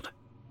world,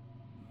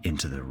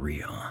 into the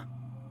real.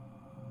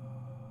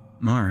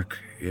 Mark,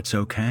 it's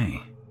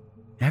okay.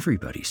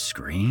 Everybody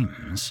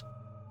screams.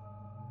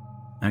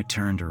 I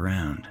turned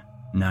around,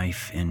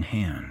 knife in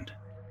hand,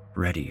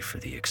 ready for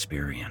the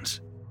experience.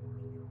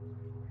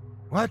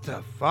 What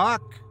the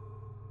fuck?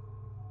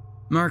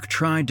 Mark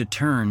tried to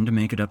turn to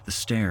make it up the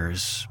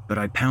stairs, but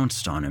I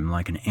pounced on him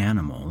like an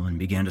animal and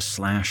began to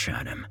slash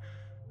at him,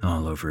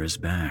 all over his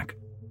back.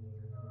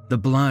 The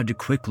blood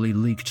quickly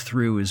leaked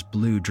through his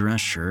blue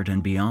dress shirt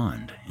and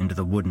beyond, into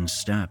the wooden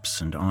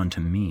steps and onto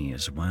me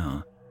as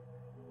well.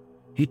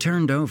 He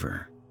turned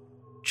over,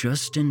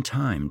 just in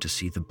time to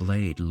see the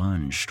blade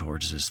lunge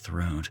towards his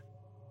throat.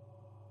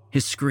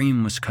 His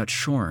scream was cut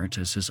short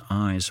as his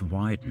eyes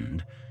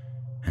widened,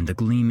 and the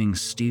gleaming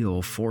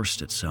steel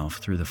forced itself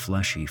through the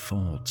fleshy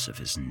folds of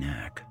his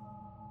neck.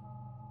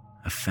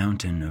 A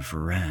fountain of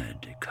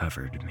red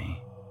covered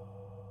me.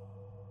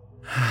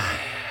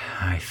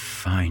 I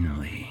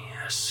finally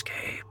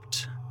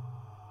escaped.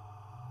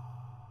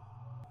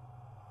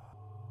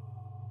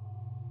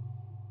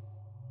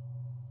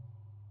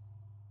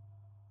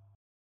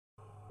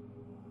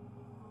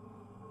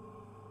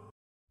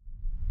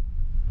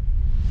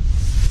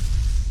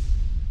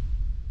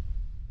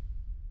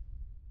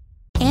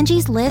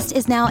 Angie's List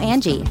is now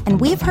Angie, and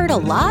we've heard a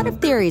lot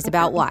of theories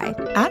about why.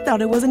 I thought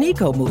it was an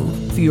eco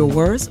move. Fewer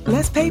words,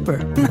 less paper.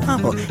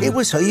 No, it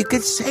was so you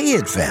could say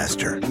it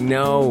faster.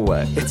 No,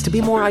 it's to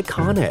be more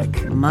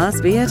iconic.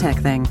 Must be a tech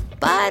thing.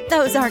 But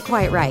those aren't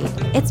quite right.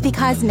 It's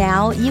because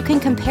now you can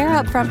compare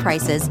upfront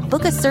prices,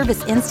 book a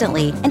service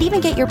instantly, and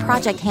even get your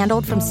project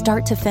handled from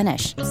start to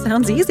finish.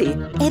 Sounds easy.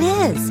 It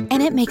is,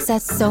 and it makes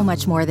us so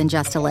much more than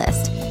just a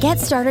list. Get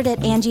started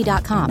at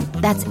Angie.com.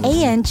 That's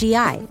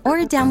ANGI, or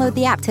download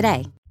the app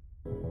today.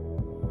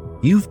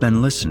 You've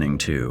been listening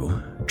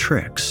to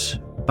Tricks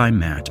by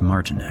Matt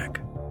Martinek.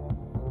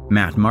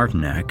 Matt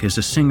Martinek is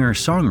a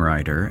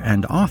singer-songwriter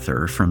and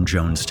author from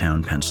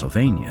Jonestown,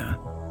 Pennsylvania,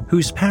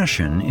 whose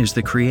passion is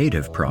the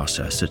creative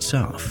process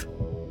itself.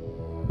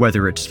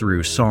 Whether it's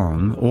through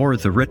song or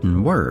the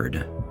written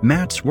word,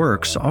 Matt's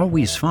works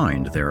always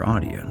find their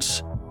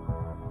audience.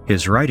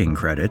 His writing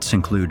credits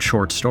include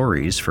short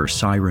stories for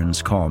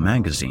Siren's Call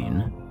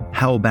magazine,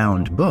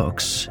 Hellbound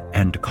Books,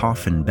 and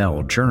Coffin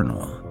Bell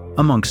Journal,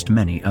 amongst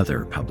many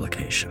other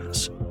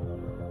publications.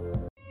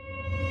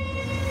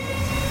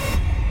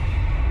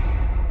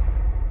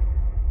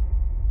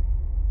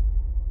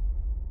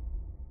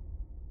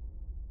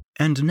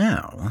 And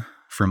now,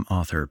 from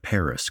author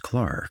Paris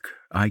Clark,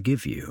 I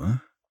give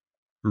you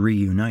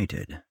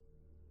Reunited.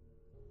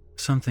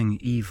 Something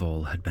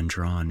evil had been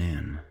drawn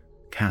in,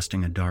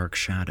 casting a dark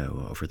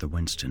shadow over the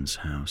Winstons'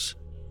 house.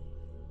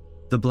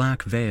 The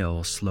black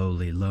veil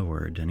slowly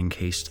lowered and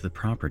encased the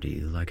property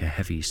like a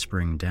heavy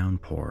spring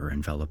downpour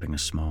enveloping a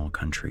small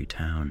country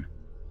town.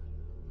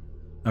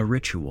 A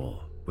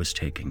ritual was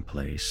taking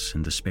place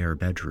in the spare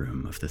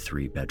bedroom of the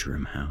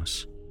 3-bedroom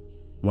house,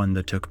 one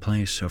that took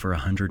place over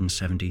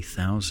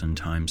 170,000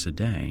 times a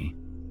day,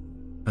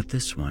 but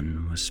this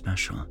one was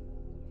special.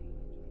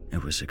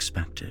 It was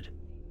expected.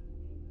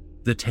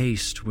 The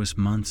taste was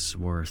months'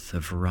 worth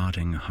of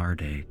rotting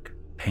heartache,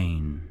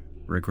 pain,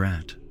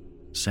 regret,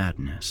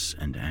 sadness,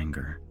 and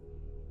anger.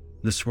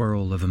 The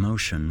swirl of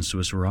emotions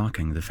was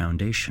rocking the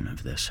foundation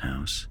of this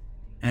house,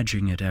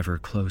 edging it ever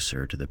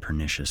closer to the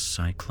pernicious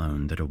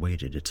cyclone that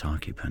awaited its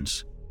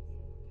occupants.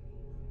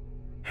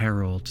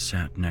 Harold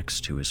sat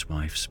next to his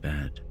wife's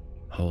bed,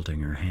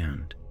 holding her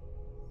hand.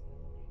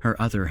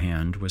 Her other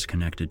hand was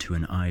connected to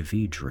an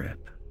IV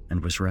drip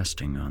and was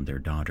resting on their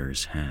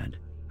daughter's head,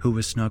 who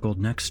was snuggled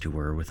next to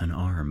her with an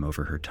arm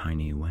over her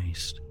tiny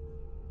waist.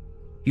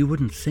 You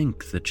wouldn't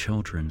think that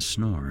children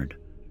snored,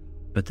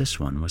 but this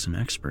one was an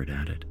expert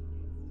at it.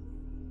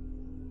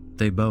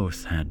 They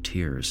both had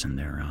tears in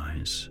their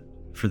eyes,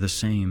 for the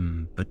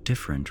same but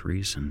different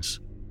reasons.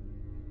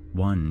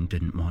 One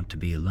didn't want to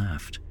be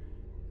left,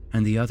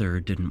 and the other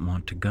didn't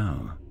want to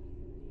go,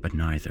 but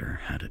neither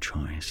had a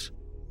choice.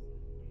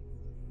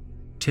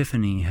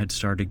 Tiffany had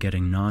started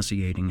getting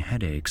nauseating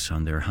headaches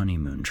on their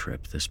honeymoon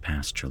trip this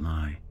past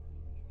July.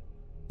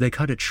 They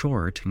cut it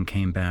short and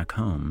came back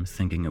home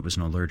thinking it was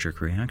an allergic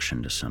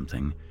reaction to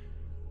something,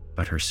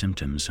 but her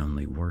symptoms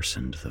only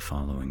worsened the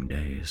following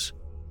days.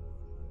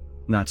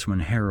 That's when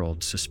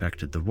Harold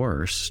suspected the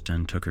worst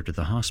and took her to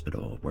the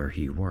hospital where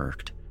he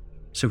worked,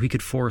 so he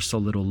could force a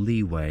little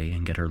leeway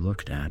and get her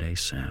looked at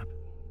ASAP.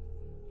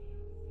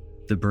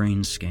 The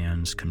brain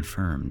scans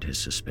confirmed his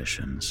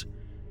suspicions,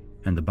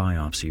 and the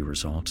biopsy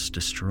results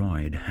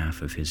destroyed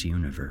half of his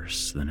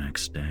universe the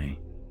next day.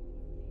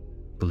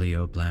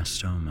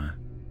 Glioblastoma.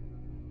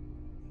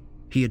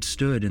 He had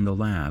stood in the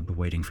lab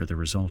waiting for the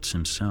results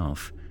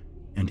himself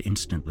and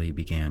instantly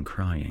began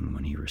crying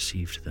when he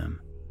received them.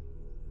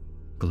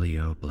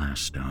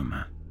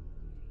 Glioblastoma.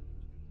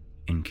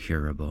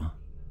 Incurable,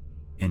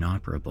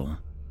 inoperable,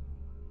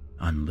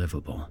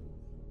 unlivable.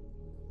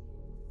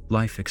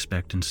 Life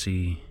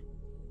expectancy,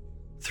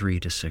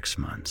 3 to 6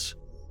 months.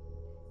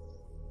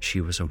 She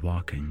was a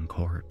walking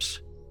corpse,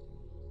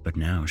 but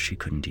now she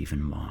couldn't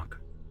even walk.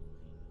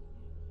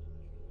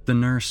 The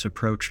nurse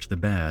approached the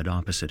bed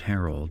opposite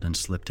Harold and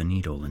slipped a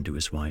needle into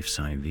his wife's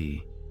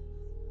IV.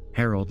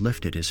 Harold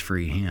lifted his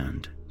free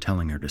hand,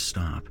 telling her to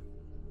stop.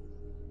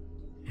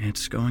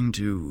 "It's going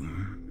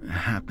to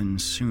happen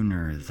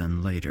sooner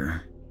than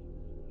later,"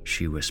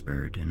 she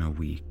whispered in a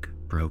weak,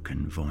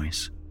 broken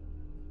voice.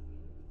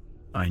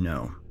 "I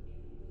know.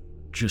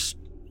 Just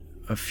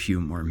a few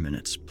more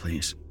minutes,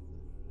 please,"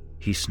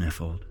 he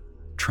sniffled,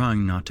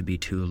 trying not to be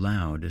too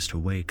loud as to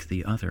wake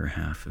the other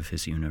half of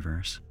his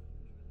universe.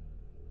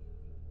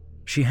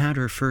 She had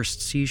her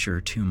first seizure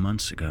 2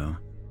 months ago,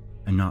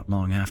 and not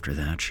long after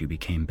that she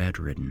became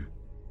bedridden.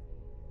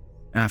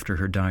 After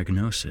her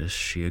diagnosis,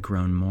 she had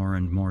grown more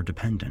and more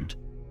dependent.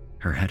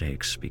 Her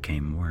headaches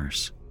became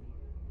worse.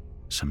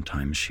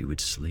 Sometimes she would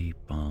sleep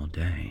all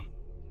day.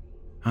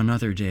 On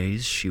other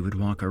days, she would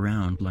walk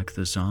around like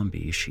the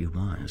zombie she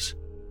was.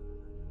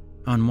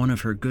 On one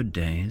of her good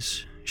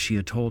days, she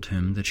had told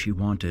him that she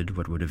wanted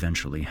what would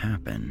eventually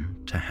happen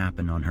to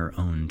happen on her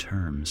own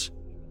terms.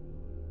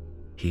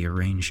 He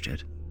arranged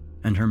it,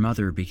 and her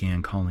mother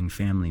began calling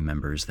family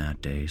members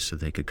that day so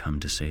they could come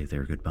to say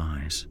their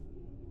goodbyes.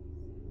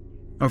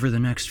 Over the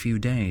next few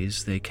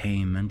days, they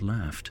came and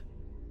left.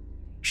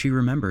 She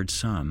remembered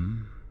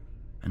some,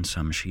 and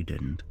some she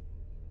didn't.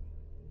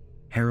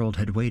 Harold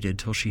had waited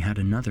till she had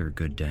another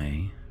good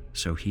day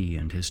so he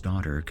and his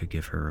daughter could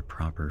give her a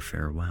proper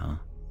farewell.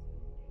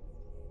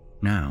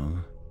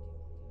 Now,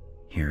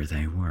 here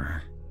they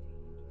were.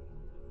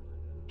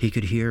 He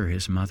could hear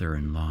his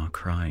mother-in-law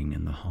crying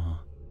in the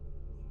hall.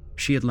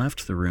 She had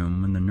left the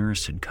room when the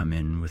nurse had come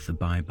in with the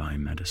bye-bye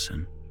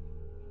medicine.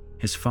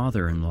 His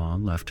father-in-law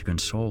left to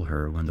console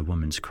her when the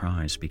woman's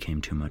cries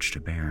became too much to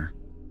bear.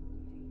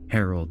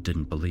 Harold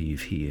didn't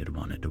believe he had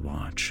wanted to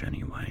watch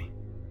anyway.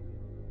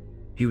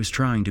 He was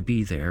trying to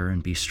be there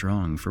and be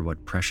strong for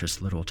what precious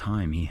little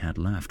time he had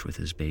left with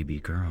his baby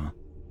girl.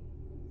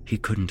 He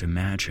couldn't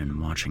imagine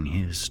watching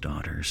his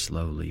daughter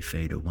slowly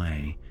fade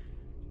away,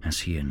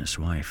 as he and his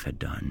wife had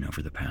done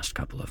over the past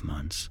couple of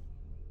months.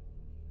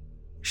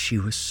 She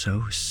was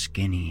so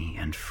skinny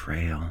and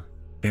frail,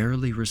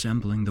 barely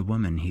resembling the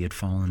woman he had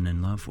fallen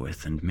in love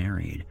with and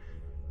married,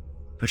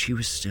 but she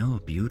was still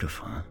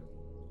beautiful.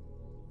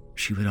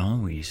 She would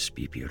always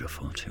be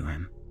beautiful to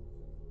him.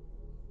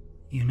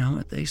 "You know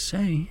what they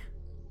say,"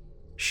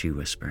 she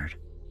whispered.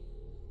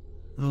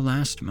 "The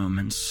last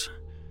moments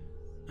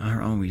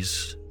are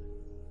always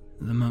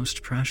the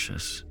most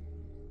precious."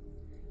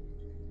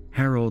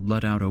 Harold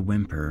let out a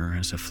whimper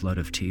as a flood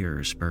of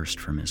tears burst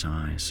from his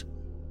eyes.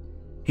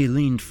 He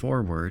leaned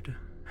forward,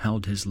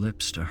 held his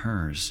lips to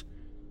hers,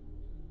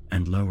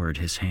 and lowered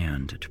his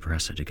hand to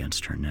press it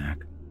against her neck.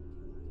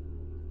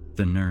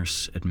 The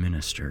nurse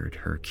administered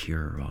her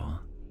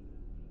cure-all.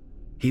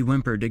 He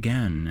whimpered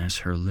again as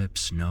her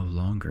lips no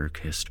longer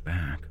kissed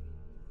back.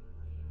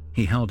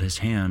 He held his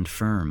hand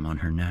firm on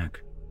her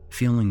neck,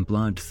 feeling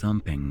blood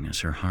thumping as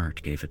her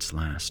heart gave its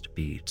last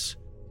beats.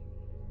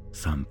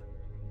 Thump,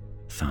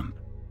 thump,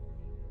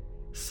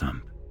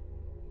 thump,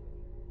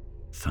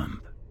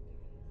 thump,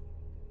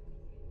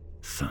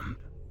 thump.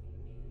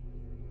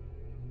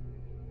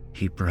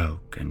 He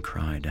broke and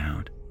cried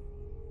out.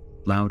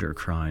 Louder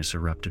cries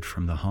erupted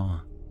from the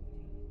hall.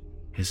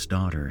 His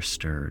daughter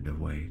stirred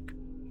awake.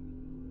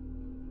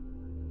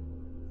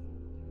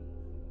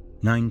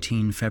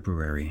 19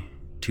 February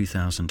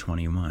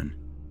 2021.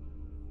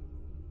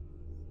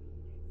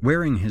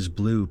 Wearing his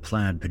blue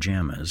plaid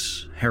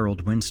pajamas,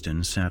 Harold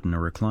Winston sat in a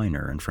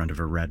recliner in front of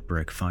a red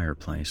brick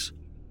fireplace.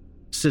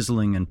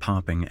 Sizzling and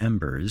popping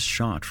embers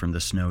shot from the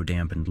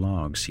snow-dampened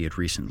logs he had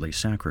recently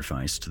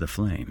sacrificed to the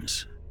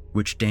flames,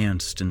 which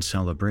danced in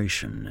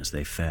celebration as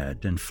they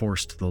fed and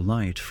forced the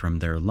light from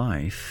their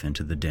life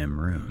into the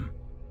dim room.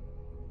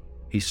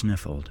 He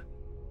sniffled.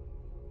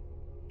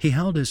 He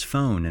held his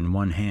phone in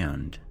one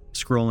hand,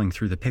 scrolling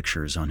through the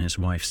pictures on his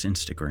wife's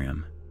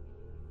Instagram.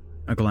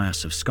 A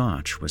glass of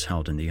scotch was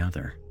held in the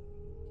other.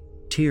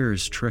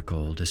 Tears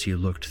trickled as he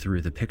looked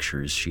through the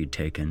pictures she'd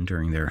taken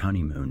during their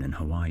honeymoon in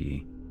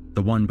Hawaii.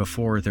 The one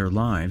before their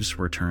lives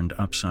were turned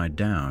upside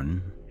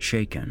down,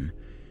 shaken,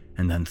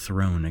 and then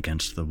thrown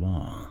against the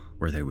wall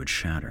where they would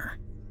shatter.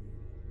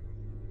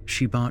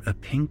 She bought a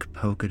pink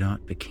polka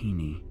dot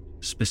bikini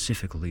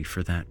specifically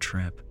for that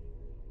trip.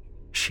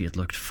 She had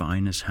looked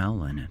fine as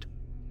hell in it.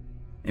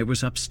 It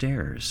was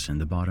upstairs in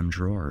the bottom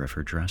drawer of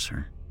her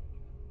dresser.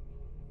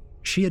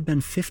 She had been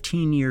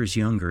 15 years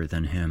younger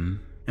than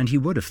him, and he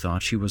would have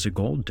thought she was a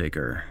gold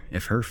digger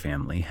if her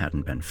family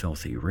hadn't been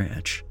filthy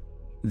rich.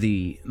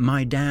 The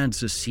 "my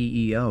dad's a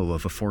CEO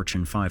of a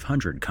Fortune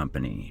 500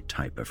 company"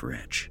 type of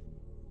rich.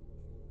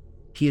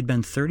 He had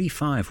been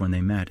 35 when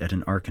they met at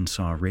an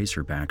Arkansas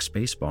Razorbacks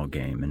baseball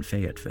game in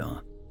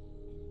Fayetteville.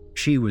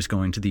 She was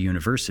going to the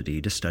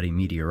university to study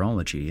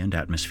meteorology and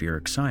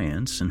atmospheric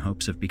science in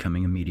hopes of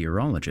becoming a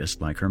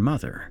meteorologist like her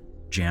mother,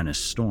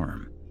 Janice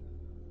Storm.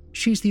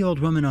 She's the old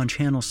woman on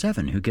Channel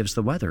 7 who gives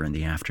the weather in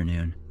the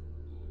afternoon.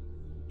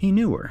 He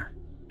knew her.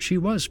 She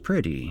was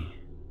pretty,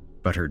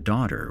 but her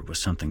daughter was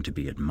something to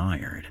be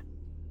admired.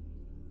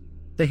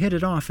 They hit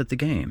it off at the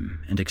game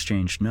and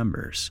exchanged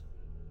numbers.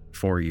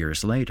 4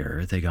 years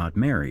later, they got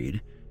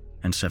married,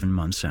 and 7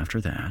 months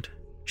after that,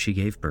 she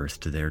gave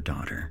birth to their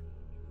daughter.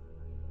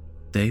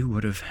 They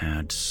would have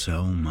had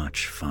so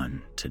much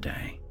fun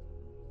today.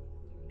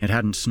 It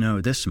hadn't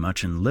snowed this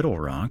much in Little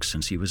Rock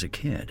since he was a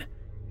kid.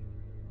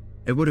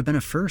 It would have been a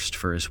first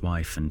for his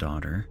wife and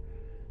daughter,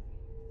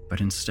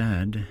 but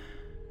instead,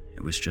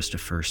 it was just a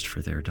first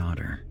for their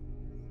daughter.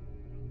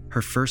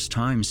 Her first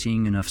time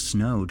seeing enough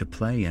snow to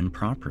play in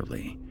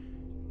properly,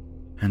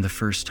 and the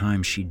first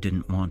time she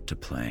didn't want to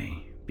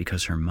play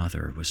because her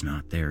mother was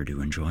not there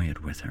to enjoy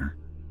it with her.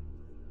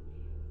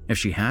 If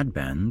she had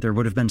been, there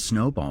would have been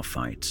snowball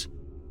fights,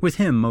 with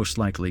him most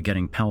likely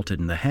getting pelted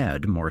in the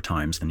head more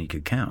times than he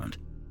could count.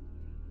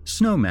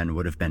 Snowmen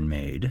would have been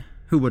made,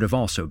 who would have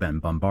also been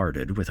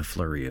bombarded with a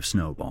flurry of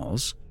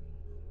snowballs.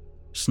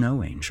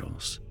 Snow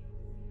angels.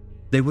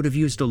 They would have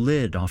used a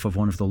lid off of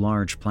one of the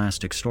large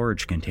plastic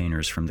storage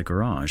containers from the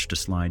garage to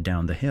slide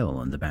down the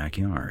hill in the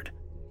backyard.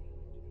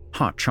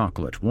 Hot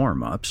chocolate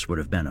warm-ups would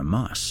have been a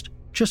must,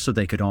 just so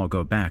they could all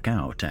go back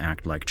out to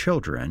act like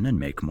children and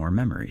make more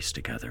memories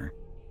together.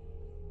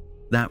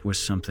 That was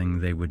something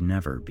they would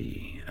never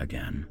be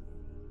again.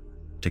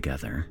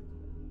 Together.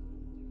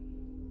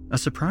 A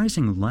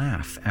surprising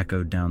laugh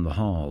echoed down the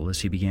hall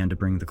as he began to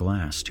bring the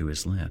glass to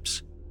his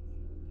lips.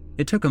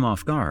 It took him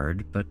off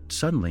guard, but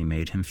suddenly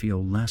made him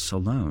feel less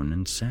alone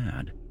and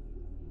sad.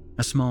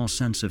 A small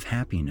sense of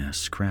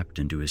happiness crept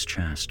into his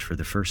chest for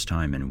the first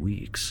time in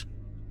weeks.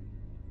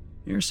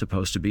 "You're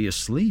supposed to be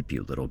asleep,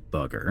 you little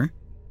bugger."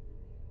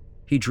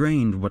 He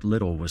drained what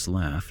little was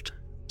left,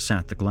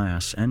 sat the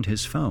glass and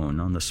his phone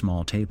on the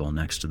small table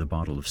next to the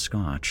bottle of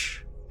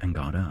scotch, and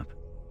got up.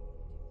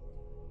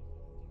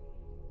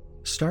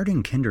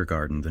 Starting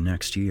kindergarten the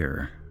next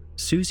year,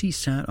 Susie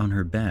sat on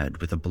her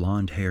bed with a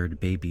blonde-haired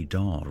baby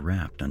doll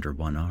wrapped under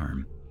one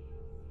arm.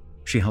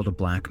 She held a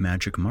black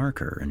magic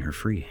marker in her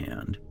free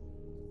hand.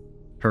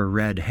 Her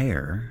red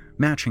hair,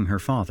 matching her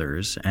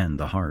father's and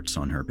the hearts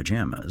on her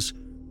pajamas,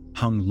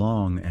 hung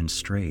long and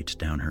straight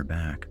down her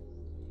back.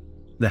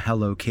 The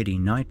Hello Kitty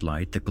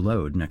nightlight that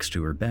glowed next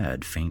to her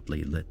bed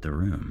faintly lit the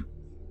room.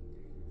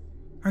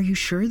 "Are you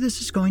sure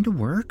this is going to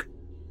work?"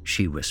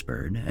 she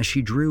whispered as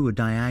she drew a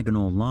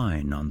diagonal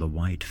line on the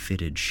white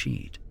fitted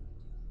sheet.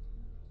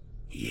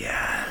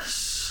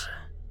 "Yes,"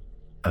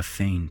 a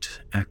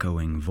faint,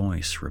 echoing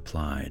voice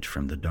replied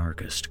from the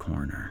darkest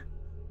corner.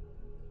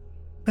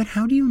 "But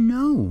how do you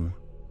know?"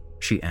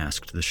 she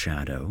asked the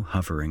shadow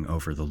hovering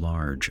over the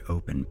large,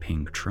 open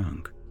pink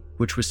trunk,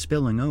 which was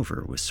spilling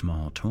over with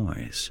small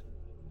toys.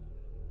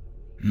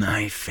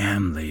 "My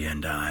family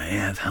and I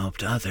have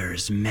helped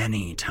others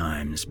many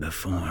times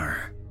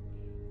before."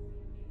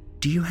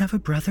 "Do you have a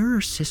brother or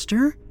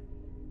sister?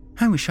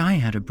 I wish I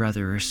had a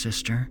brother or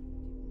sister.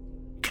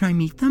 Can I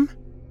meet them?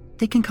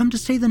 They can come to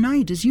stay the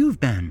night as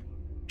you've been,"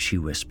 she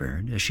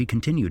whispered as she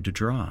continued to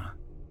draw.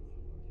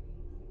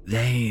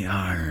 "They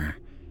are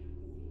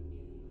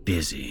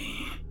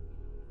busy."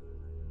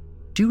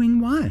 "Doing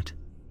what?"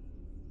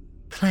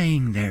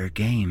 "Playing their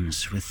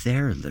games with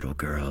their little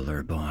girl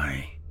or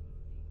boy,"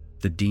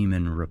 the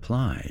demon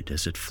replied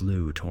as it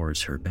flew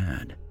towards her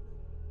bed.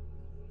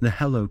 The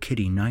Hello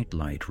Kitty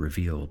nightlight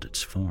revealed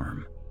its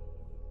form.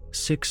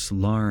 6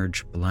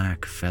 large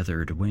black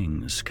feathered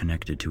wings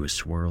connected to a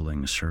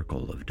swirling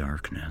circle of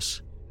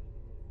darkness.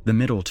 The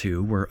middle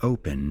 2 were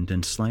opened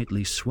and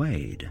slightly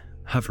swayed,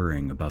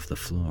 hovering above the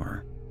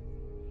floor.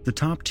 The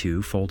top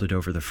 2 folded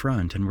over the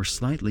front and were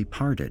slightly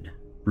parted,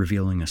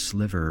 revealing a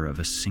sliver of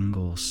a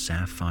single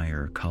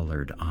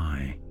sapphire-colored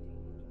eye.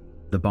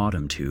 The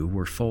bottom 2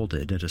 were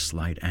folded at a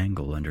slight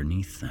angle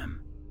underneath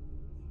them.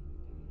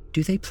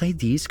 "Do they play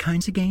these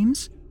kinds of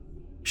games?"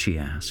 she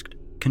asked,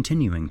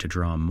 continuing to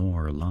draw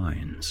more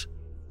lines.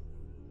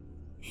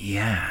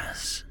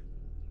 "Yes."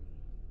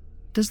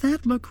 "Does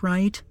that look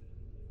right?"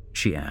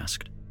 she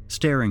asked,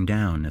 staring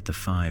down at the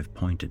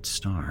 5-pointed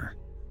star.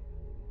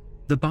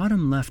 The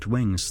bottom left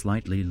wing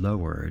slightly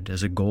lowered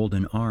as a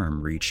golden arm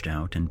reached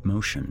out and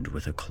motioned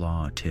with a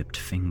claw-tipped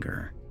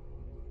finger.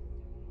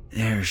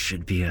 There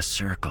should be a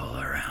circle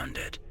around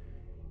it,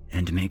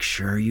 and make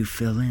sure you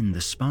fill in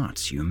the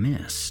spots you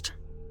missed.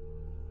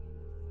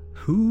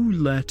 Who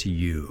let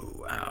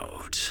you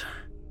out?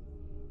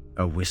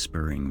 A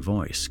whispering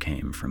voice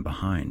came from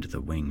behind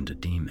the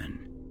winged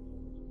demon.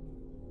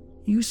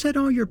 You said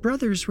all your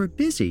brothers were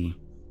busy,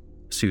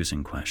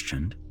 Susan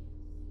questioned.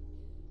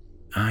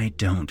 I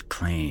don't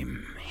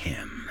claim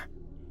him.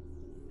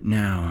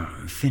 Now,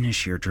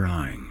 finish your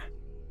drawing.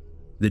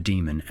 The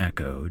demon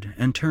echoed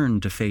and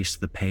turned to face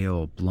the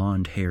pale,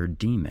 blonde-haired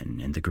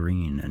demon in the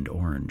green and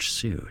orange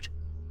suit.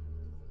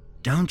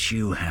 Don't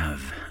you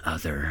have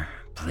other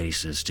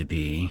places to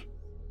be?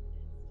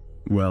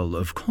 Well,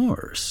 of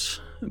course,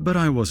 but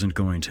I wasn't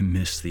going to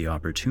miss the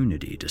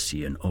opportunity to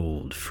see an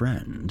old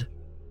friend.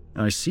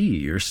 I see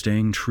you're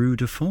staying true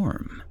to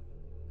form.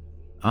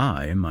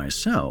 I,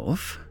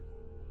 myself,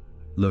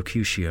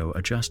 Locutio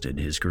adjusted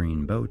his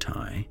green bow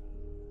tie,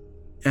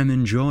 am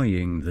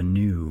enjoying the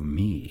new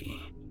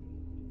me.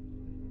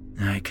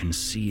 I can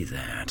see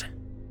that.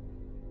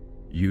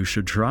 You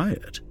should try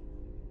it.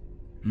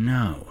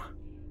 No.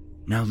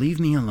 Now leave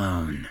me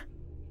alone.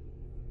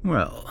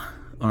 Well,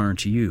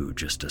 aren't you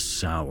just a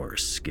sour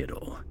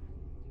skittle?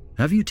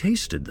 Have you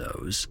tasted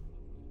those?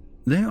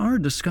 They are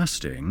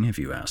disgusting, if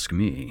you ask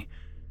me,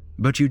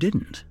 but you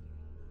didn't.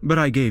 But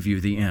I gave you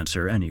the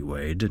answer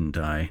anyway, didn't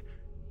I?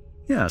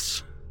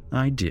 Yes,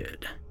 I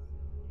did.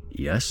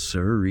 Yes,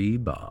 sirree,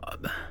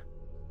 Bob.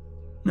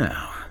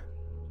 Now,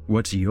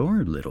 what's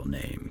your little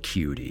name,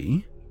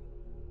 cutie?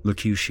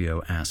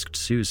 Locutio asked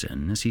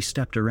Susan as he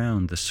stepped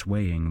around the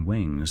swaying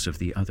wings of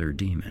the other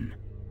demon.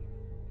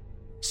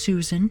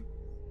 Susan,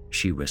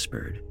 she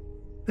whispered,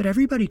 but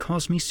everybody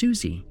calls me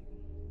Susie.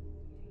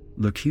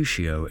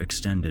 Locutio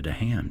extended a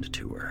hand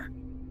to her.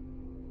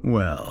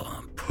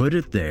 Well, put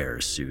it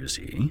there,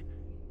 Susie.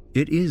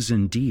 It is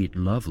indeed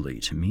lovely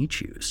to meet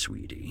you,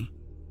 sweetie.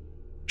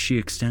 She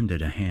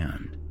extended a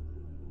hand.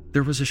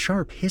 There was a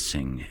sharp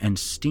hissing and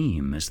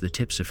steam as the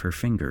tips of her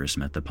fingers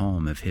met the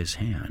palm of his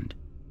hand.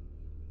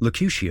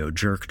 Locutio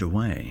jerked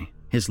away.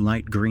 His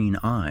light green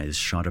eyes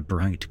shot a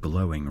bright,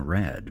 glowing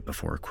red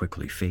before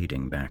quickly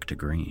fading back to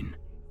green.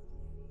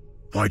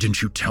 Why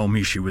didn't you tell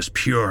me she was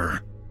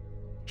pure?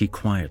 He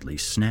quietly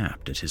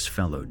snapped at his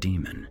fellow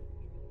demon.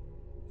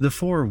 The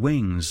four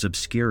wings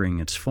obscuring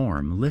its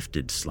form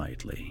lifted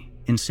slightly,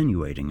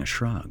 insinuating a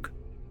shrug.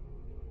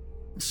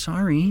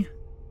 Sorry,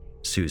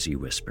 Susie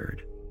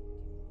whispered.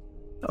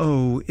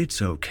 Oh,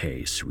 it's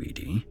okay,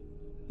 sweetie.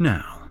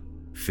 Now,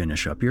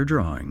 finish up your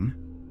drawing.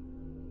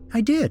 I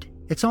did.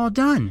 It's all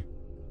done.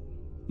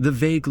 The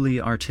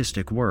vaguely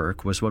artistic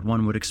work was what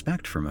one would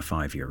expect from a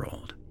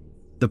 5-year-old.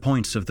 The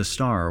points of the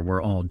star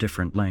were all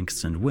different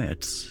lengths and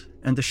widths,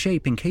 and the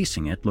shape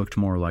encasing it looked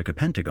more like a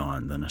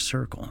pentagon than a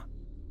circle.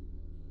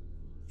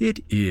 It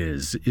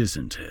is,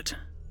 isn't it?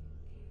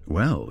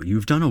 Well,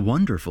 you've done a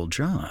wonderful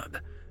job.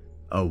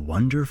 A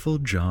wonderful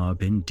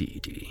job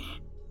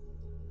indeedy.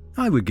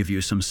 I would give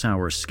you some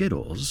sour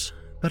Skittles,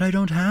 but I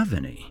don't have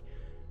any.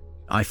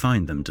 I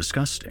find them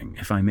disgusting,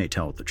 if I may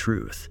tell the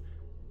truth.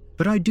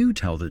 But I do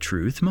tell the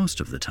truth most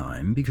of the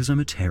time because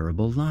I'm a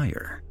terrible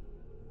liar.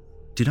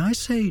 Did I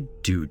say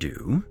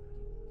doo-doo?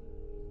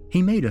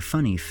 He made a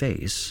funny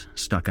face,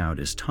 stuck out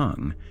his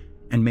tongue,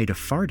 and made a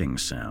farting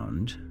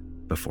sound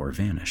before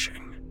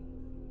vanishing.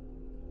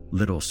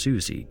 Little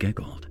Susie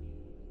giggled.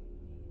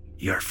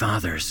 Your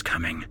father's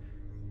coming.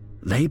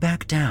 Lay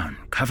back down,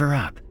 cover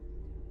up,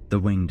 the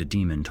winged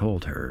demon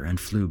told her and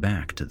flew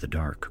back to the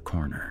dark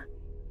corner.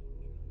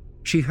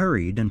 She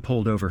hurried and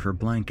pulled over her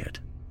blanket,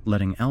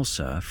 letting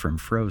Elsa from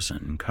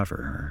Frozen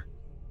cover her.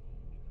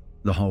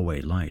 The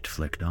hallway light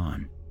flicked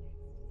on.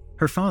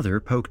 Her father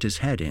poked his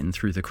head in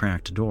through the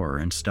cracked door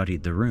and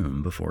studied the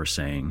room before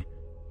saying,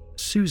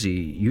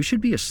 Susie, you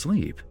should be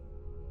asleep.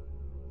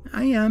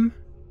 I am,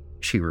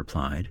 she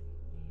replied.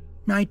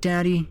 Night,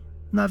 Daddy.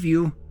 Love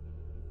you.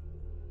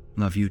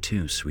 Love you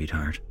too,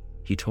 sweetheart,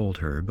 he told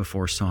her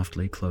before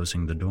softly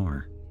closing the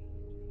door.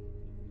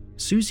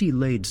 Susie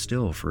laid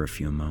still for a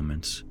few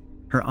moments,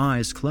 her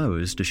eyes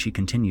closed as she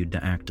continued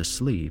to act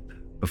asleep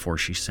before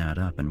she sat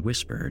up and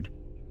whispered,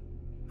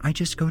 I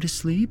just go to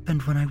sleep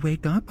and when I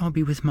wake up I'll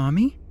be with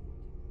Mommy?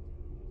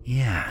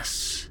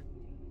 Yes.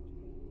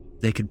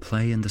 They could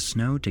play in the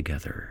snow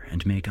together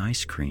and make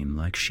ice cream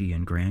like she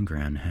and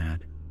Gran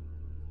had.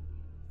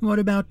 What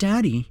about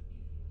Daddy?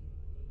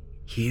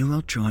 He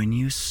will join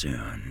you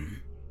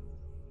soon.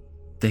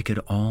 They could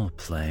all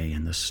play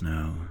in the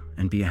snow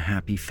and be a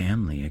happy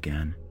family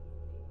again.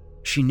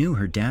 She knew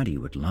her daddy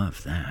would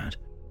love that.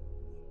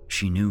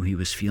 She knew he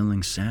was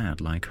feeling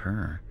sad like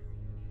her,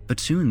 but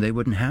soon they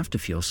wouldn't have to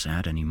feel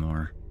sad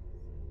anymore.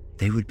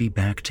 They would be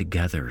back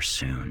together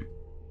soon.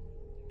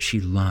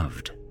 She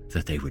loved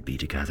that they would be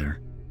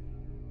together.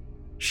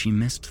 She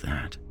missed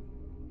that.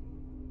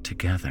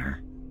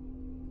 Together.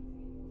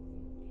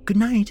 Good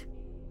night,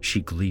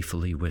 she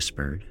gleefully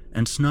whispered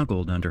and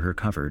snuggled under her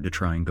cover to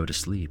try and go to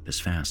sleep as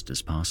fast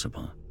as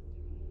possible.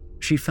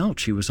 She felt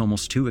she was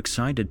almost too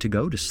excited to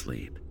go to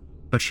sleep,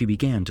 but she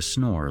began to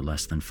snore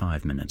less than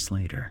 5 minutes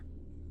later.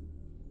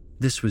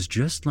 This was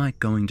just like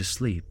going to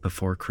sleep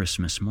before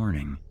Christmas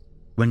morning,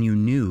 when you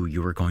knew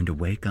you were going to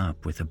wake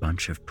up with a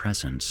bunch of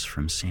presents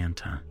from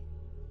Santa.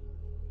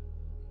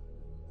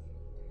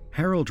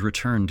 Harold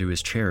returned to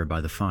his chair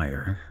by the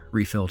fire,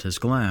 refilled his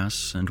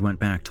glass, and went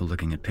back to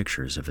looking at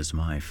pictures of his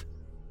wife.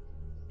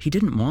 He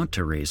didn't want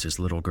to raise his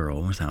little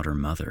girl without her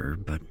mother,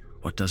 but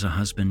what does a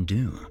husband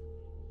do?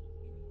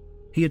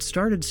 He had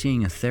started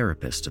seeing a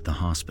therapist at the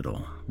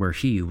hospital, where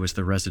he was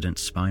the resident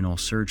spinal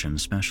surgeon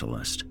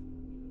specialist.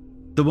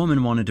 The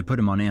woman wanted to put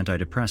him on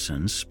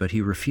antidepressants, but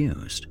he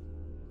refused.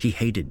 He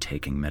hated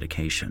taking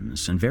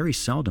medications and very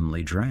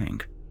seldomly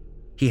drank.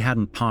 He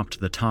hadn't popped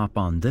the top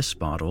on this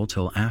bottle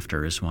till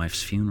after his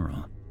wife's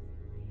funeral.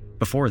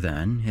 Before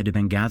then, it had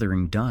been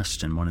gathering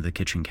dust in one of the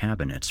kitchen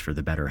cabinets for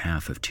the better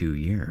half of 2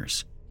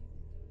 years.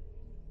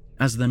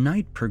 As the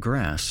night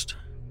progressed,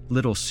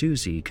 little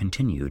Susie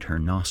continued her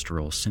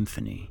nostril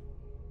symphony.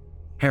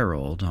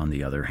 Harold, on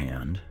the other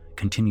hand,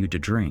 continued to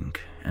drink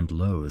and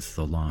loathe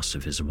the loss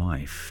of his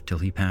wife till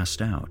he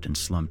passed out and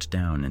slumped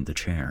down in the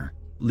chair,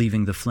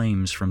 leaving the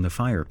flames from the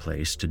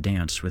fireplace to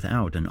dance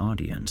without an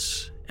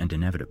audience and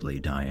inevitably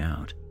die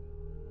out.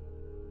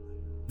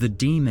 The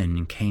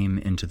demon came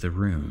into the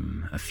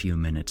room a few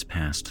minutes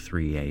past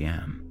 3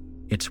 a.m.,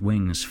 its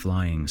wings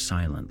flying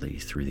silently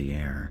through the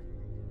air.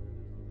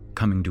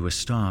 Coming to a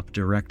stop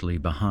directly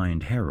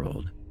behind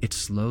Harold, it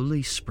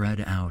slowly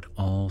spread out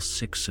all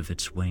 6 of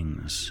its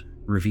wings,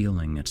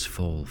 revealing its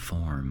full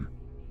form.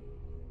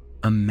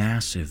 A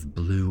massive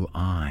blue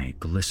eye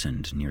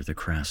glistened near the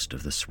crest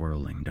of the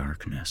swirling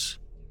darkness,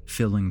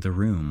 filling the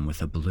room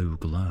with a blue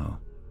glow.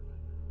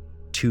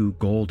 2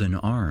 golden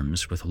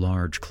arms with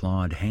large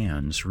clawed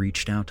hands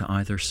reached out to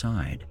either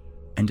side,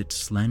 and its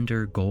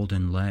slender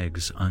golden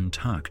legs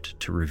untucked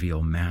to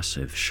reveal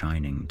massive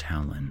shining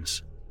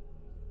talons.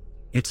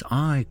 Its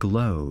eye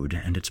glowed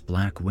and its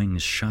black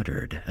wings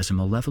shuddered as a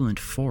malevolent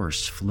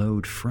force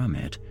flowed from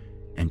it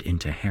and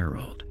into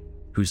Harold,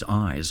 whose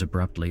eyes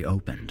abruptly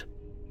opened.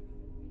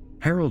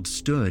 Harold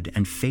stood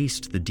and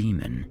faced the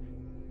demon,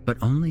 but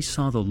only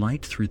saw the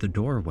light through the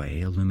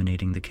doorway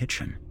illuminating the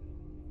kitchen.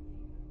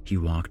 He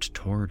walked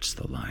towards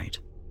the light.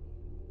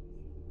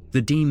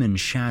 The demon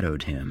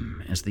shadowed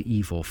him as the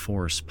evil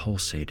force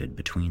pulsated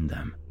between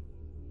them.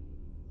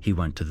 He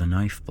went to the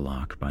knife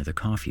block by the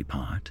coffee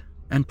pot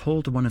and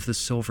pulled one of the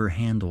silver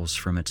handles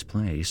from its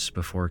place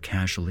before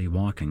casually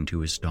walking to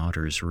his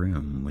daughter's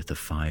room with the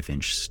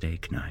 5-inch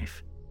steak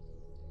knife.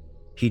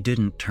 He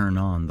didn't turn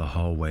on the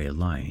hallway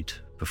light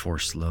before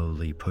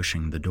slowly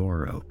pushing the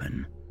door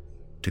open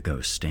to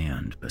go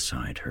stand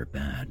beside her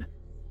bed.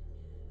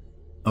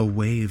 A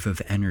wave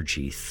of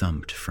energy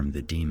thumped from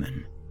the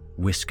demon,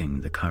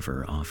 whisking the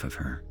cover off of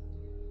her.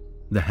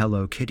 The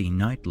Hello Kitty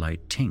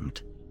nightlight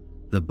tinked,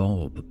 the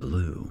bulb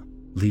blew,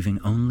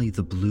 leaving only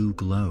the blue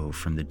glow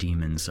from the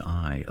demon's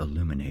eye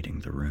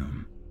illuminating the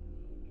room.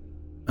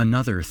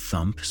 Another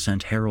thump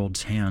sent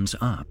Harold's hands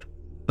up,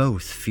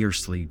 both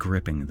fiercely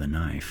gripping the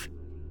knife.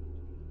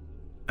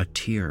 A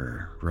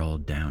tear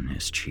rolled down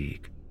his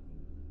cheek.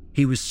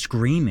 He was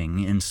screaming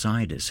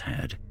inside his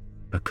head,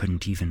 but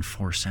couldn't even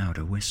force out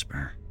a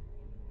whisper.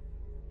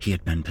 He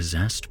had been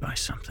possessed by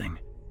something.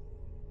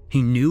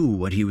 He knew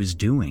what he was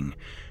doing,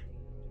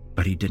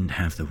 but he didn't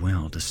have the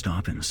will to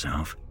stop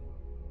himself.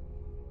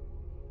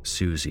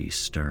 Susie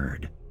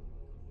stirred.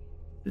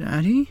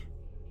 "Daddy?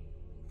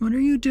 What are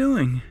you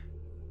doing?"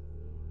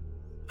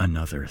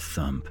 Another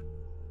thump.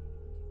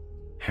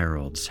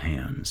 Harold's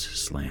hands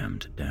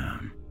slammed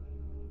down.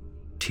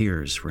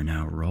 Tears were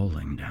now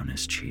rolling down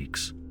his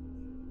cheeks.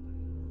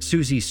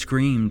 Susie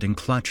screamed and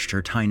clutched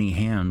her tiny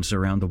hands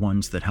around the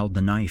ones that held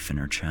the knife in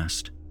her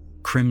chest.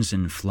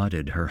 Crimson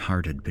flooded her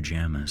hearted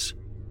pajamas.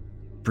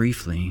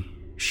 Briefly,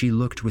 she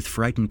looked with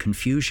frightened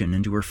confusion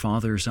into her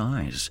father's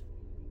eyes.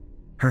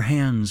 Her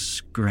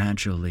hands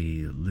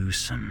gradually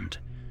loosened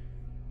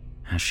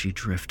as she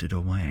drifted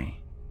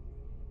away,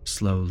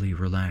 slowly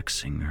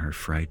relaxing her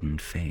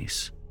frightened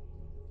face,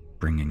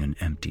 bringing an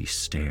empty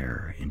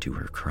stare into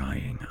her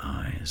crying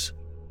eyes.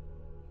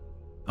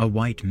 A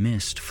white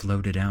mist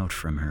floated out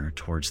from her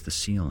towards the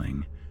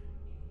ceiling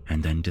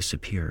and then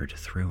disappeared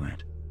through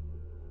it.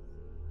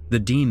 The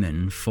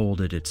demon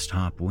folded its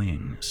top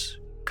wings,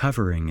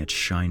 covering its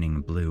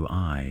shining blue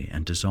eye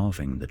and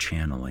dissolving the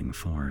channeling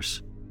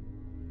force.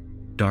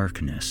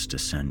 Darkness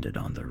descended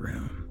on the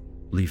room,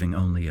 leaving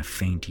only a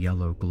faint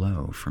yellow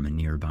glow from a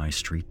nearby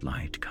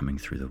streetlight coming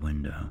through the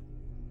window.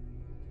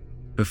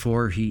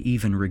 Before he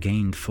even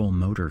regained full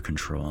motor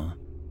control,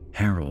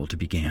 Harold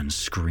began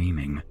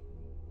screaming.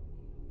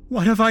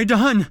 "What have I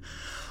done?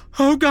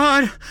 Oh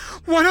God,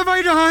 what have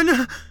I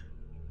done?"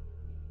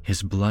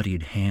 His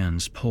bloodied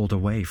hands pulled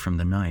away from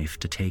the knife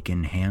to take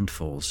in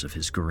handfuls of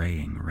his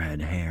graying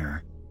red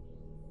hair.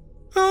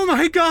 "Oh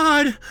my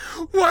God,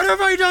 what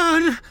have I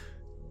done?"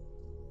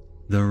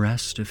 The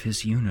rest of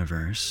his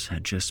universe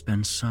had just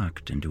been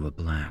sucked into a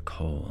black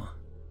hole.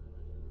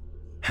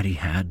 Had he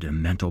had a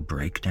mental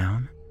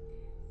breakdown?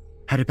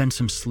 Had it been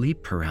some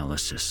sleep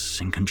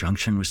paralysis in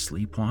conjunction with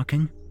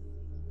sleepwalking?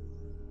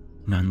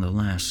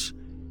 Nonetheless,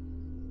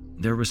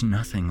 there was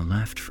nothing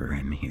left for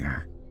him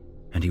here,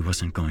 and he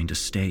wasn't going to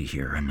stay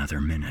here another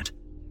minute.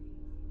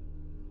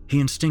 He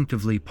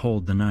instinctively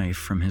pulled the knife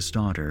from his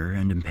daughter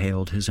and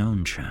impaled his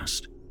own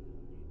chest.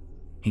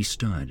 He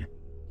stood,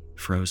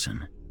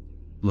 frozen,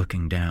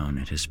 looking down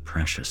at his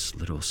precious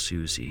little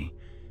Susie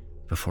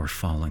before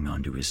falling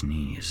onto his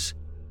knees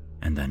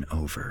and then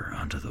over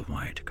onto the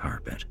white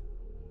carpet.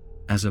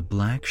 As a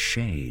black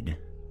shade,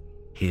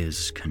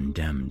 his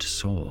condemned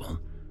soul,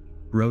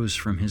 rose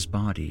from his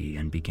body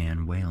and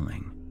began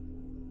wailing.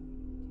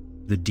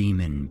 The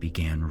demon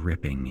began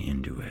ripping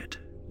into it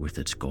with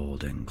its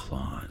golden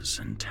claws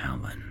and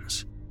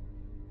talons.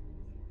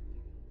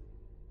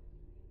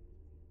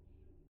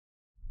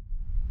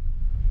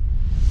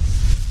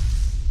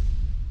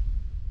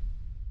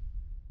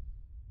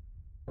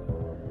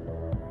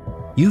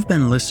 You've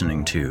been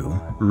listening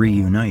to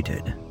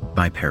Reunited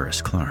by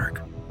Paris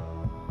Clark.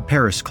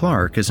 Paris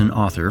Clark is an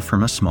author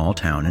from a small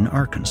town in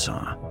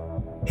Arkansas.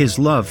 His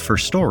love for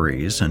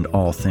stories and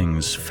all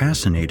things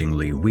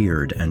fascinatingly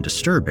weird and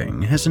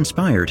disturbing has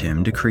inspired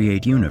him to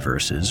create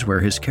universes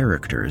where his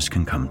characters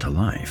can come to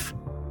life.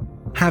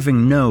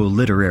 Having no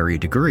literary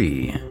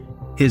degree,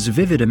 his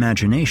vivid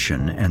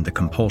imagination and the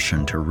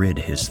compulsion to rid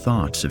his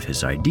thoughts of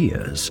his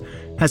ideas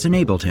has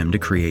enabled him to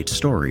create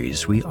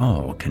stories we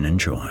all can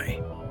enjoy.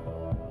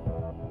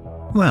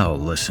 Well,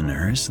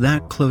 listeners,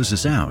 that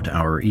closes out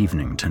our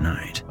evening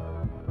tonight.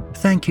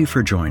 Thank you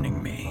for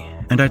joining me,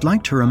 and I'd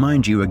like to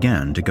remind you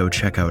again to go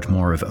check out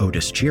more of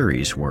Otis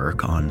Jiry's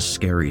work on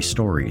scary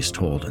stories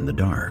told in the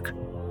dark.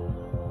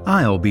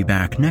 I'll be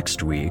back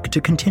next week to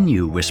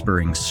continue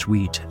whispering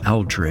sweet,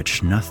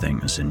 eldritch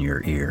nothings in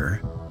your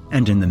ear,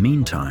 and in the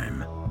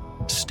meantime,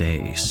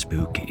 stay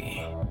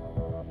spooky.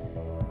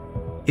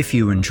 If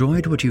you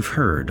enjoyed what you've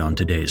heard on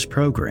today's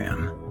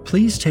program,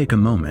 please take a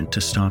moment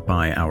to stop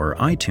by our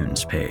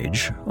iTunes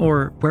page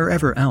or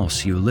wherever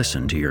else you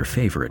listen to your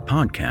favorite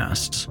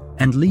podcasts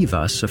and leave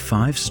us a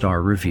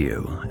 5-star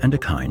review and a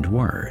kind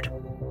word.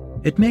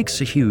 It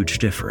makes a huge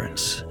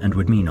difference and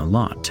would mean a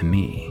lot to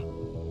me.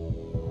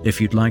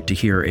 If you'd like to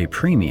hear a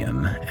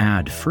premium,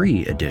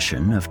 ad-free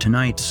edition of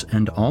tonight's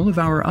and all of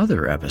our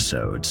other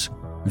episodes,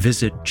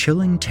 visit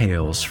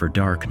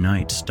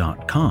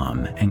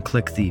chillingtalesfordarknights.com and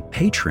click the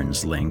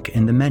Patrons link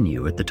in the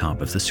menu at the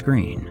top of the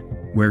screen,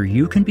 where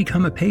you can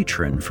become a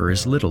patron for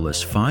as little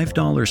as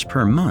 $5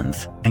 per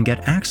month and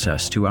get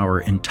access to our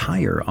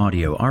entire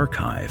audio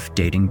archive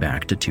dating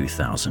back to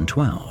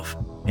 2012,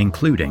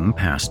 including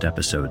past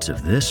episodes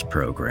of this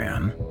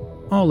program,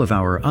 all of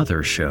our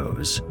other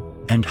shows,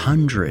 and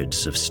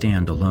hundreds of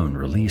standalone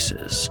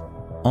releases,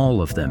 all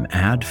of them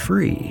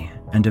ad-free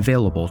and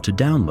available to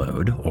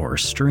download or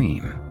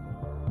stream.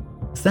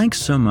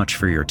 Thanks so much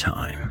for your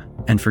time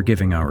and for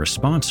giving our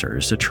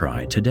sponsors a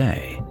try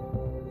today.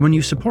 When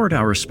you support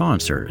our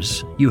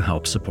sponsors, you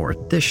help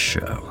support this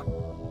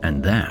show,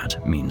 and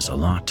that means a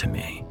lot to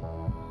me.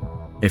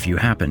 If you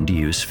happen to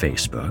use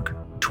Facebook,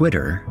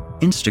 Twitter,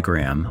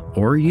 Instagram,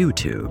 or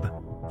YouTube,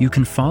 you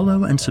can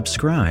follow and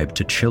subscribe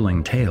to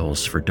Chilling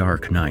Tales for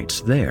Dark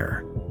Nights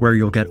there, where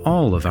you'll get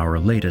all of our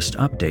latest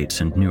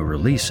updates and new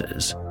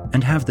releases,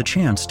 and have the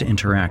chance to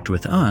interact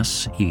with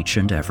us each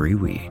and every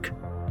week.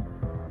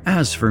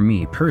 As for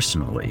me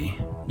personally,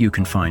 you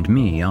can find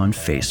me on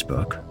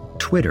Facebook,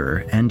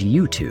 Twitter, and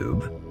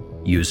YouTube,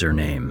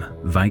 username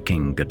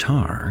Viking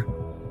Guitar,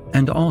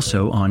 and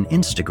also on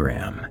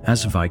Instagram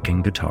as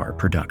Viking Guitar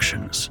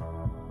Productions.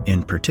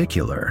 In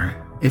particular,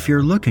 if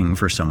you're looking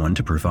for someone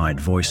to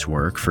provide voice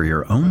work for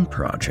your own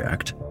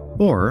project,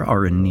 or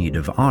are in need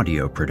of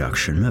audio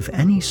production of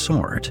any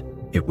sort,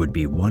 it would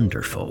be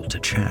wonderful to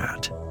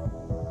chat.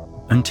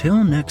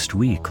 Until next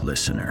week,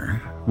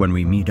 listener, when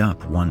we meet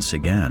up once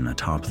again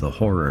atop the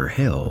Horror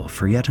Hill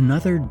for yet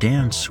another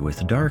dance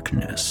with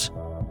darkness,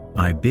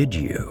 I bid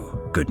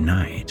you good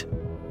night.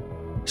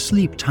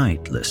 Sleep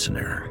tight,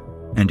 listener,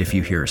 and if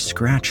you hear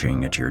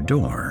scratching at your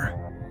door,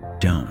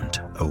 don't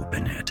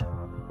open it.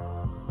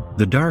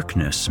 The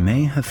darkness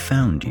may have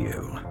found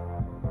you,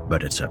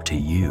 but it's up to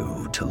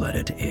you to let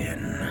it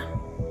in.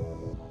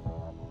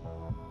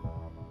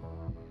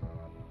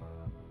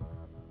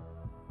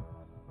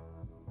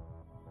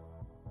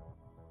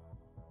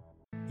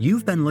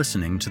 You've been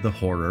listening to the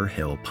Horror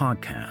Hill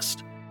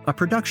Podcast, a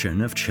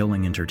production of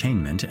Chilling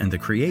Entertainment and the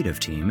creative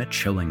team at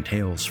Chilling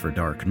Tales for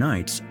Dark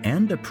Nights,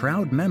 and a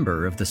proud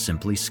member of the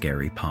Simply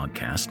Scary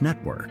Podcast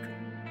Network.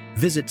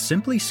 Visit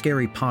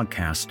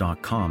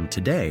simplyscarypodcast.com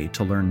today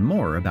to learn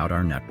more about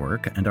our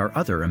network and our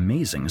other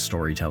amazing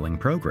storytelling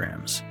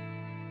programs.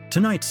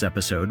 Tonight's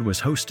episode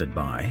was hosted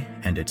by,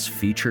 and its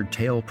featured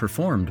tale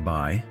performed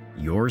by,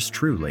 yours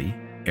truly,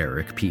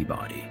 Eric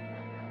Peabody.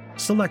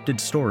 Selected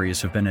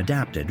stories have been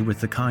adapted with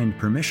the kind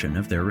permission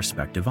of their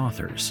respective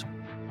authors.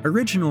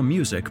 Original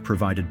music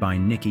provided by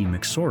Nikki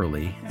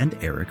McSorley and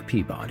Eric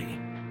Peabody.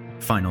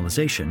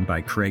 Finalization by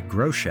Craig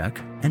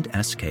Groshek and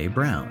S.K.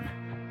 Brown.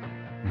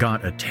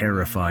 Got a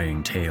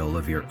terrifying tale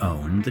of your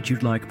own that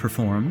you'd like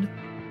performed?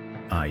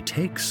 I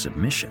take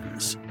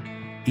submissions.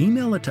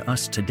 Email it to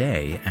us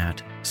today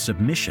at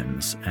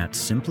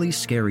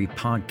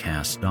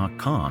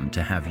submissions@simplyscarypodcast.com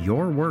to have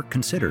your work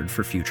considered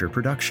for future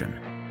production.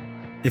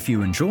 If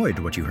you enjoyed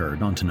what you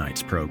heard on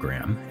tonight's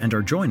program and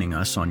are joining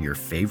us on your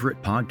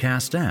favorite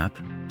podcast app,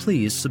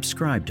 please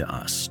subscribe to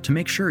us to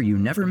make sure you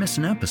never miss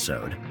an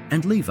episode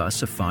and leave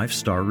us a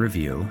 5-star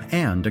review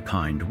and a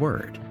kind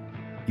word.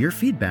 Your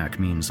feedback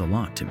means a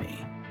lot to me.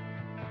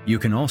 You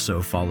can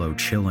also follow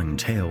Chilling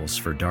Tales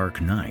for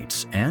Dark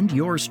Nights and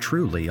yours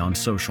truly on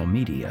social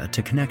media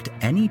to connect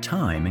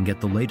anytime and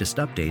get the latest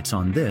updates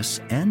on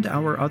this and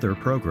our other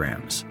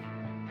programs.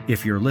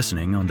 If you're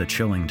listening on the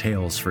Chilling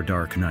Tales for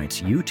Dark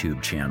Nights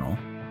YouTube channel,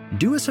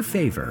 do us a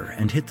favor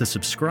and hit the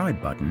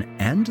subscribe button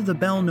and the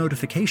bell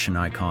notification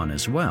icon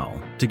as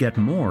well to get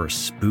more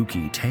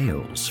spooky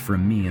tales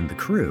from me and the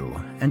crew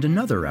and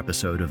another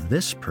episode of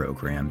this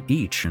program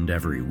each and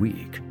every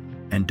week.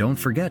 And don't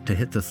forget to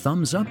hit the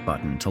thumbs up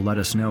button to let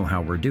us know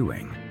how we're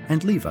doing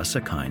and leave us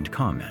a kind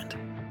comment.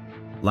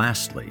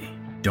 Lastly,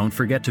 don't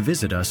forget to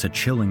visit us at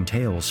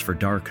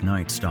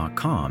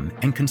chillingtalesfordarknights.com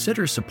and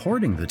consider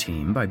supporting the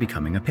team by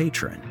becoming a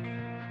patron.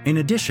 In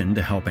addition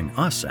to helping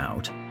us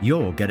out,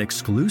 you'll get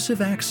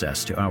exclusive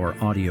access to our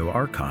audio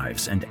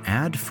archives and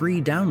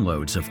ad-free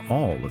downloads of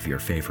all of your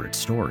favorite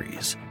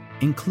stories,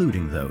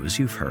 including those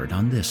you've heard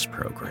on this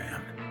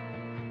program.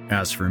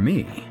 As for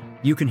me,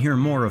 you can hear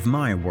more of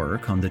my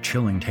work on the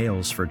Chilling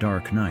Tales for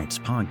Dark Nights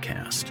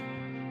podcast.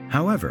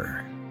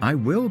 However, I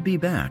will be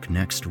back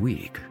next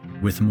week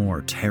with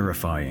more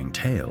terrifying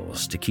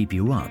tales to keep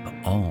you up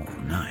all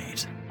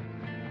night.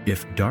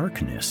 If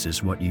darkness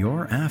is what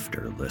you're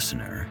after,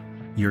 listener,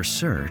 your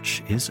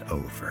search is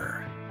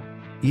over.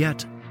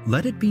 Yet,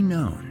 let it be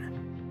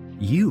known,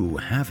 you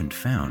haven't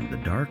found the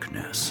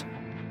darkness.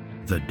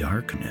 The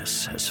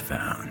darkness has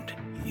found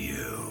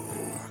you.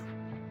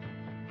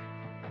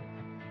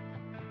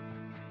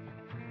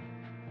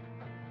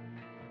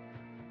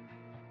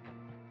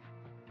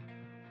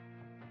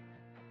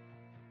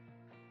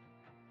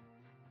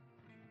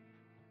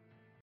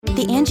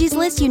 The Angie's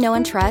List you know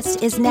and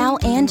trust is now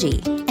Angie,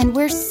 and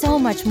we're so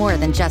much more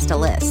than just a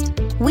list.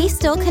 We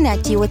still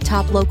connect you with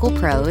top local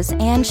pros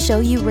and show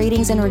you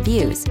ratings and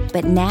reviews,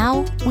 but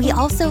now we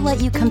also let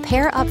you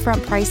compare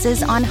upfront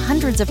prices on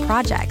hundreds of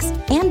projects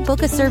and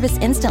book a service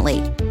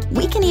instantly.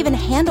 We can even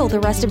handle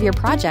the rest of your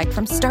project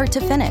from start to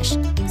finish.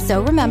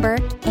 So remember,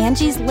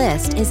 Angie's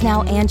List is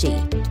now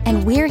Angie,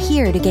 and we're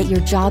here to get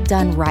your job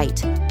done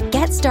right.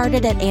 Get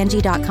started at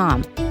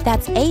Angie.com.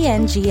 That's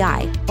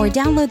ANGI, or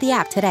download the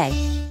app today.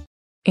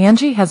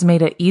 Angie has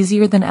made it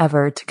easier than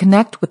ever to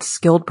connect with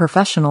skilled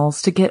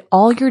professionals to get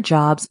all your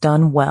jobs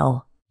done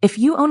well. If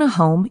you own a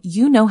home,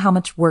 you know how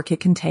much work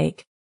it can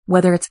take,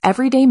 whether it's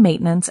everyday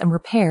maintenance and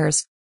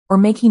repairs or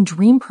making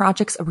dream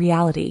projects a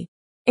reality.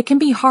 It can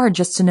be hard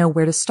just to know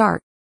where to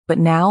start, but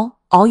now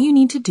all you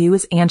need to do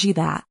is Angie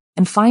that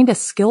and find a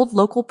skilled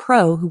local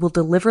pro who will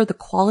deliver the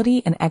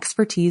quality and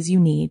expertise you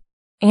need.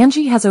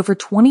 Angie has over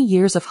 20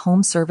 years of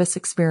home service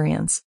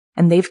experience,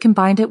 and they've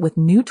combined it with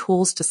new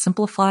tools to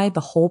simplify the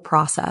whole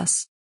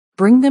process.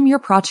 Bring them your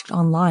project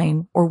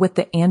online or with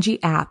the Angie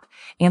app,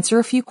 answer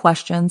a few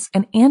questions,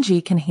 and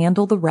Angie can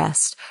handle the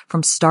rest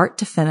from start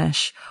to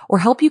finish, or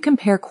help you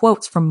compare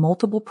quotes from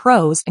multiple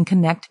pros and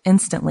connect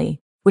instantly,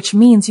 which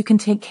means you can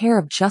take care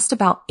of just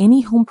about any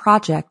home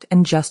project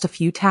in just a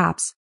few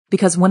taps.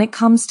 Because when it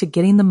comes to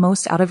getting the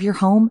most out of your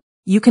home,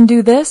 you can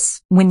do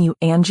this when you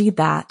Angie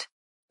that.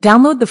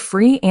 Download the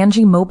free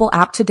Angie mobile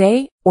app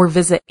today or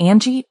visit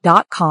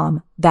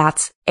Angie.com.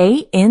 That's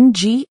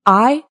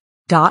ANGI.com.